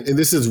 right? And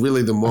this is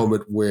really the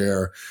moment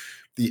where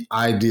the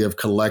idea of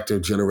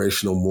collective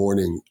generational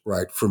mourning,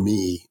 right, for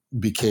me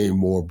became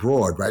more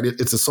broad, right?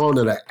 It's a song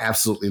that I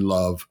absolutely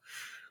love.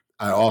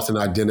 I often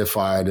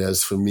identify it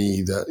as, for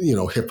me, the,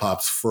 hip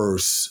hop's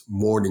first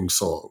mourning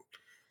song,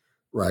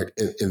 right,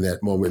 in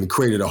that moment, and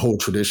created a whole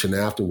tradition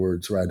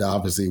afterwards, right?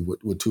 Obviously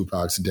with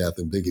Tupac's death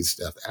and Biggie's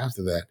death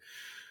after that.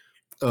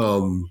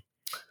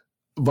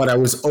 But I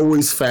was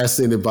always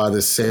fascinated by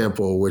this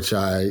sample, which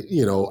I,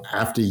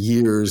 after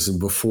years and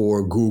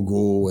before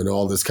Google and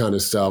all this kind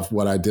of stuff,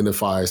 what I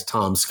identify as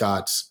Tom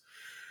Scott's,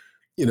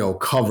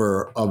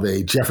 cover of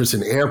a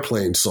Jefferson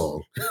Airplane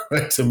song,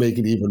 right, to make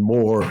it even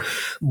more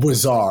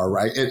bizarre,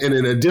 right? And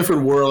in a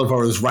different world, if I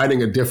was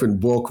writing a different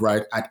book,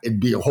 right, it'd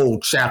be a whole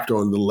chapter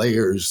on the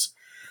layers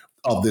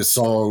of this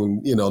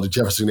song, the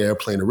Jefferson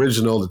Airplane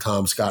original, the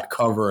Tom Scott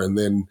cover, and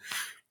then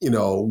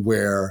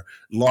where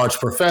Large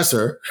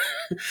Professor,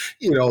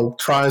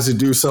 tries to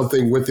do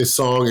something with this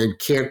song and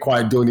can't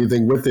quite do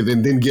anything with it,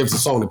 and then gives the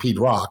song to Pete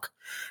Rock,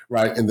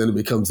 right? And then it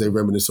becomes They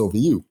Reminisce Over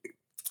You.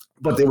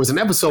 But there was an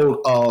episode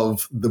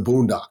of The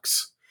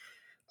Boondocks.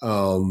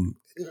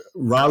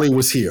 Riley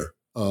was here,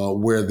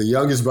 where the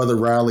youngest brother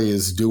Riley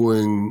is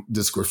doing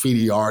this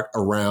graffiti art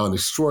around,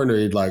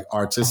 extraordinary,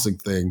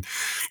 artistic thing.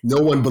 No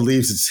one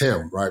believes it's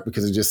him, right?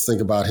 Because they just think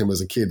about him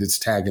as a kid that's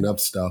tagging up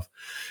stuff.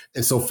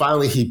 And so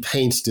finally he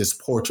paints this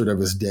portrait of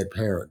his dead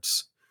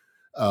parents.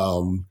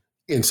 And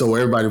so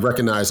everybody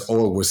recognized, it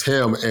was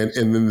him.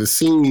 And then the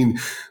scene,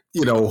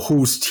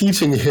 who's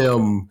teaching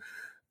him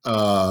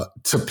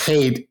to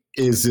paint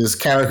is this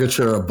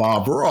caricature of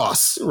Bob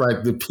Ross,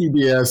 right? The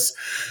PBS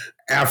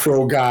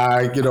Afro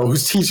guy,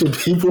 who's teaching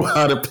people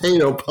how to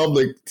paint on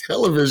public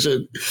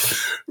television,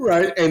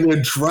 right? And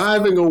they're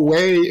driving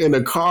away in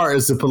a car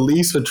as the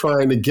police are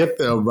trying to get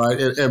them, right?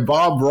 And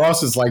Bob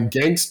Ross is like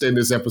gangster in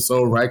this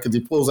episode, right? Because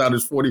he pulls out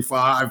his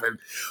 45 and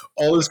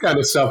all this kind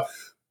of stuff.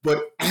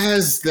 But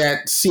as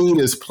that scene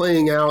is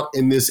playing out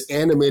in this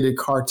animated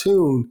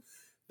cartoon,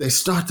 they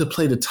start to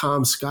play the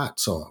Tom Scott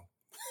song.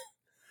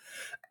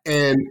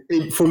 And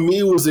for me,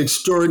 it was an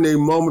extraordinary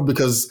moment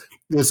because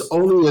there's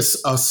only a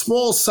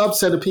small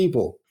subset of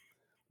people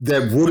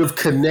that would have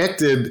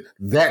connected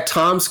that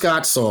Tom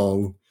Scott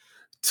song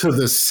to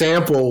the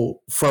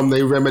sample from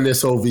They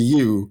Reminisce Over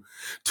You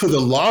to the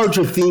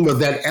larger theme of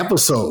that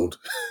episode,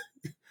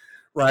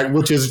 right?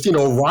 Which is,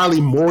 Riley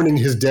mourning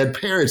his dead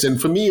parents. And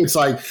for me, it's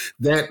like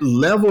that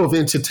level of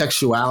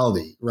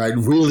intertextuality, right,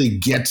 really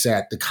gets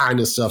at the kind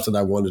of stuff that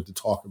I wanted to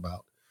talk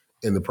about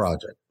in the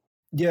project.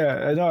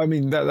 Yeah, no, I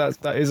mean,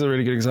 that is a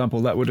really good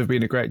example. That would have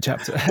been a great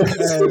chapter.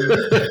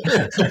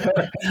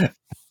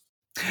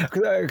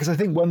 Because I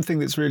think one thing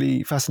that's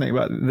really fascinating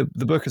about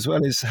the book as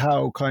well is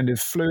how kind of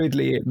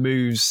fluidly it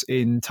moves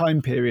in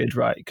time period,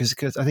 right? Because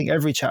I think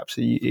every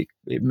chapter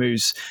it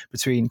moves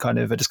between kind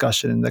of a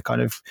discussion in the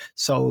kind of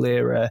soul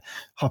era,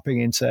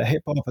 hopping into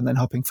hip hop and then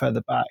hopping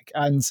further back,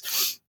 and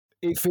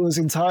it feels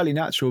entirely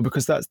natural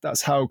because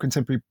that's how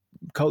contemporary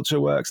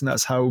culture works, and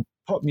that's how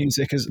pop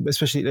music,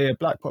 especially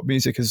Black pop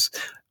music, has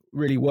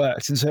really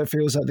worked. And so it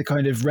feels like the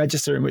kind of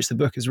register in which the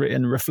book is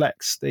written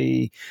reflects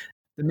the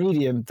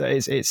medium that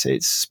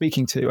it's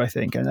speaking to, I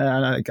think. And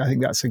I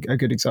think that's a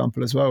good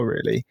example as well,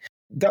 really.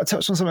 That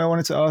touched on something I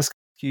wanted to ask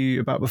you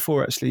about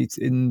before, actually.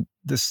 In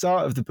the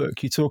start of the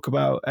book, you talk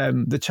about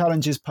the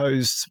challenges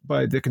posed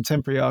by the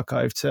contemporary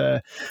archive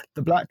to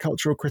the Black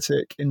cultural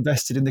critic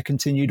invested in the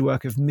continued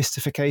work of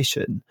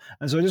mystification.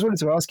 And so I just wanted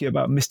to ask you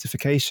about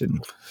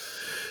mystification.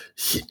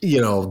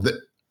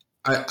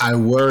 I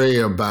worry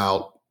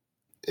about,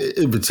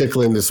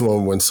 particularly in this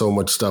moment when so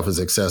much stuff is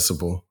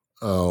accessible,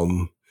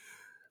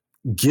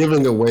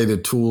 giving away the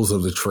tools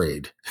of the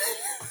trade.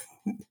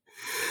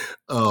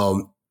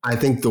 I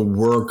think the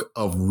work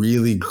of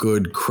really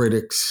good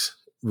critics,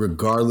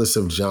 regardless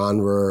of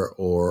genre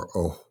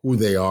or who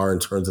they are in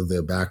terms of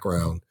their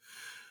background,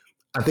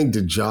 I think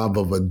the job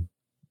of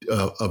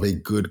a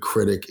good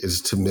critic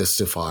is to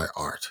mystify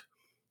art,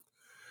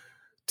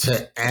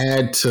 to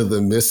add to the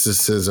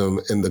mysticism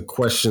and the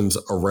questions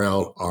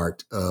around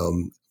art.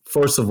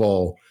 First of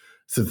all,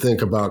 to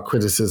think about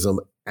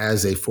criticism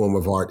as a form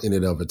of art in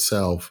and of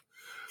itself,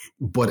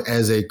 but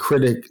as a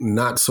critic,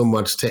 not so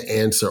much to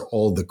answer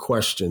all the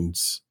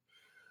questions,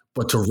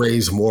 but to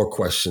raise more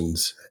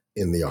questions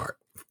in the art.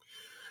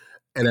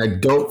 And I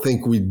don't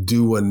think we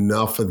do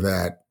enough of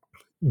that,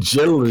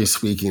 generally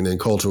speaking, in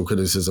cultural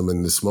criticism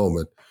in this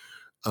moment.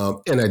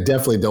 And I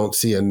definitely don't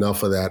see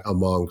enough of that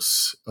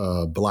amongst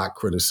Black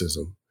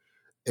criticism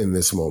in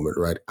this moment,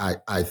 right?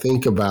 I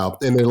think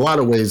about, and there are a lot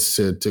of ways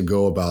to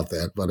go about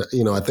that, but,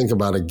 I think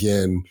about,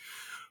 again,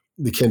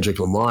 the Kendrick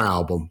Lamar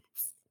album,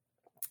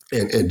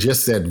 and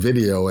just that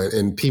video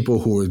and people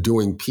who are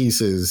doing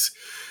pieces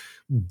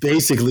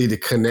basically to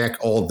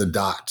connect all the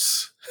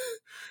dots,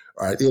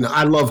 right?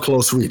 I love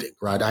close reading,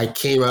 right? I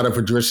came out of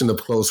a tradition of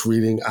close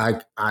reading.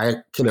 I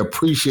can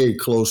appreciate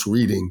close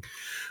reading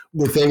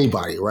with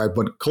anybody, right?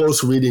 But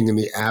close reading in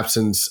the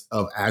absence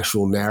of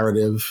actual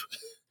narrative,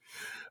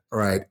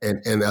 right?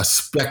 And a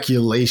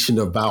speculation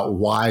about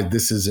why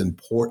this is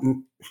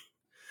important,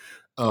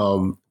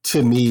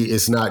 to me,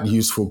 is not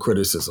useful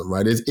criticism,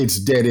 right? It's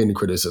dead end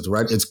criticism,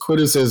 right? It's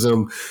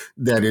criticism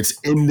that it's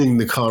ending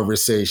the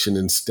conversation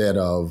instead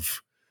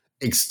of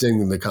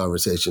extending the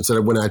conversation. So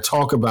that when I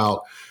talk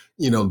about,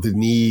 the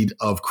need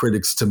of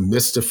critics to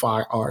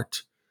mystify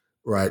art,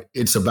 right,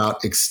 it's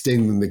about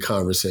extending the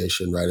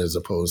conversation, right, as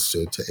opposed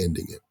to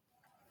ending it.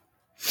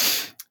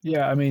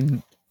 Yeah, I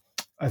mean,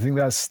 I think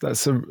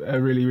that's a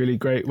really, really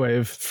great way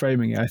of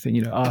framing it. I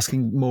think,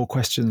 asking more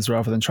questions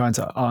rather than trying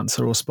to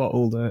answer or spot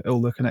all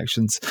the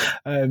connections.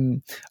 I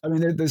mean,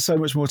 there's so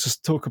much more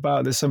to talk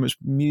about. There's so much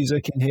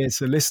music in here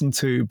to listen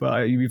to,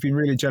 but you've been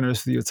really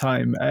generous with your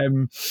time.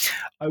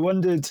 I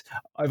wondered,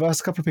 I've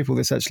asked a couple of people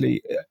this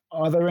actually,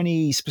 are there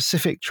any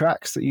specific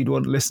tracks that you'd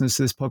want listeners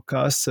to this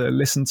podcast to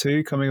listen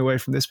to coming away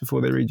from this before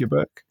they read your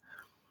book?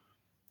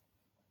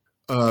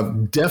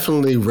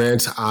 Definitely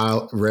Rance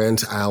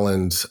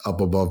Allen's Up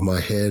Above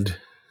My Head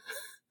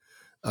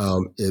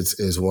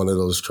is one of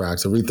those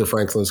tracks. Aretha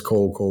Franklin's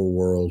Cold, Cold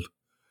World.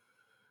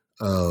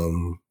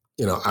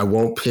 I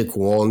won't pick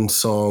one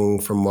song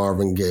from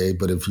Marvin Gaye,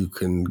 but if you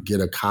can get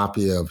a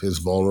copy of his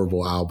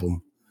Vulnerable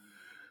album,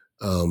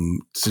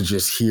 to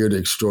just hear the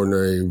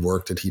extraordinary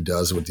work that he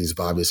does with these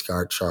Bobby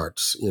Scott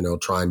charts,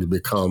 trying to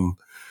become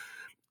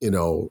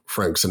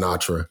Frank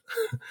Sinatra.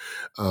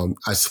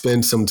 I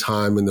spent some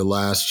time in the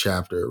last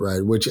chapter,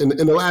 right? Which in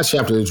the last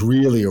chapter is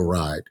really a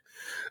ride.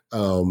 I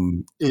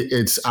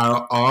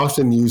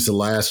often use the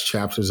last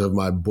chapters of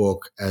my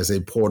book as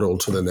a portal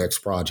to the next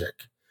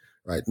project,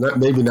 right?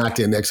 Maybe not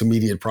the next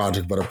immediate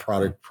project, but a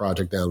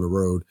project down the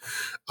road.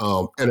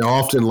 And I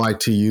often like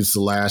to use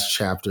the last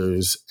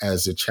chapters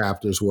as the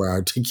chapters where I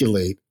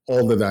articulate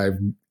all that I've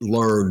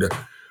learned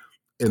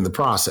in the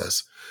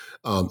process.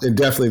 And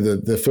definitely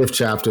the fifth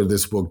chapter of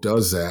this book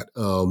does that.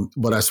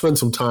 But I spent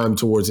some time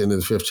towards the end of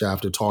the fifth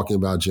chapter talking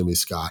about Jimmy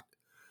Scott.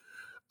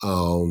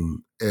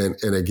 And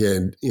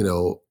again,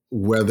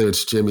 whether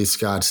it's Jimmy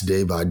Scott's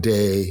Day by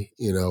Day,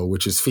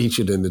 which is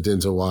featured in the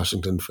Denzel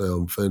Washington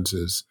film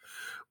Fences,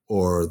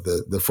 or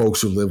the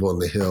Folks Who Live on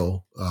the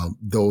Hill,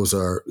 those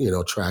are,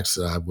 tracks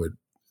that I would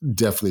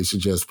definitely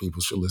suggest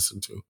people should listen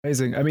to.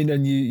 Amazing. I mean,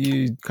 and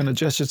you kind of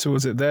gesture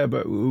towards it there,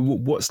 but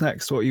what's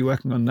next? What are you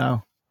working on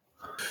now?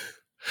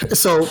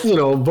 So,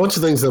 a bunch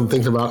of things I'm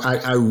thinking about.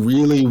 I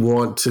really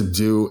want to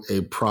do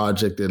a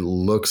project that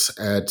looks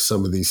at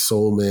some of these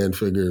soul man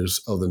figures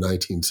of the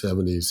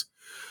 1970s,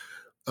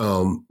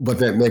 but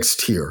that next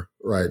tier,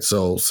 right?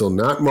 So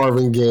not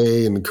Marvin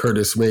Gaye and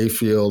Curtis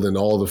Mayfield and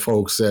all the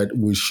folks that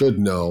we should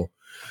know,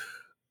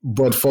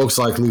 but folks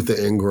like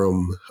Luther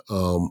Ingram,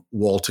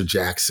 Walter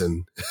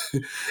Jackson,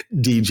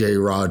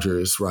 DJ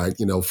Rogers, right?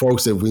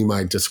 Folks that we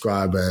might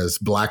describe as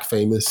Black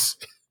famous,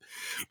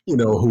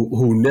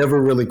 who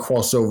never really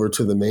crossed over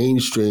to the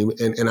mainstream.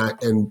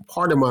 And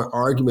part of my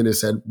argument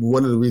is that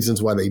one of the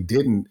reasons why they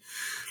didn't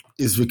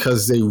is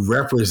because they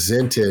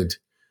represented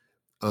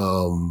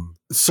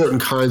certain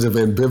kinds of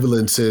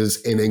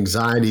ambivalences and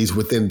anxieties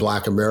within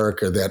Black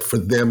America that for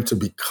them to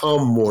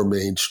become more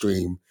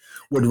mainstream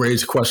would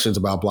raise questions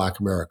about Black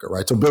America,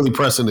 right? So Billy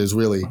Preston is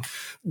really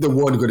the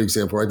one good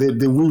example, right?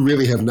 We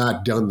really have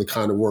not done the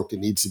kind of work that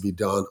needs to be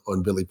done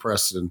on Billy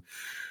Preston,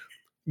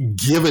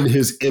 given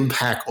his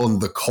impact on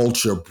the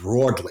culture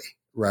broadly,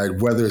 right?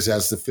 Whether it's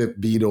as the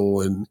fifth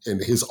Beatle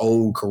and his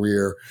own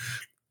career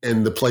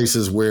and the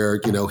places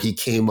where, he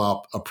came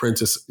up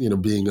apprentice,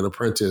 being an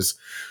apprentice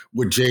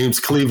with James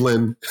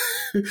Cleveland,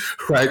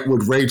 right?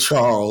 With Ray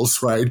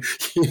Charles, right?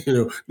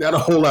 Not a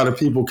whole lot of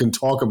people can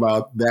talk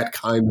about that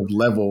kind of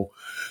level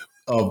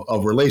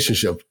of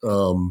relationship.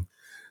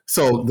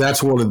 So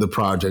that's one of the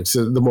projects,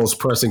 the most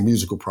pressing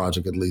musical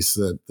project, at least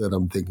that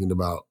I'm thinking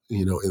about,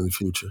 in the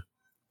future.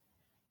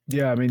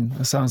 Yeah, I mean,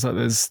 it sounds like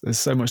there's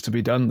so much to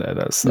be done there.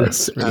 That's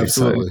really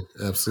absolutely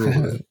exciting.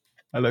 Absolutely.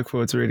 I look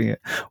forward to reading it.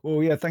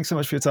 Well, yeah, thanks so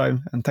much for your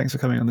time and thanks for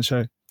coming on the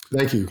show.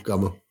 Thank you,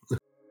 Gama.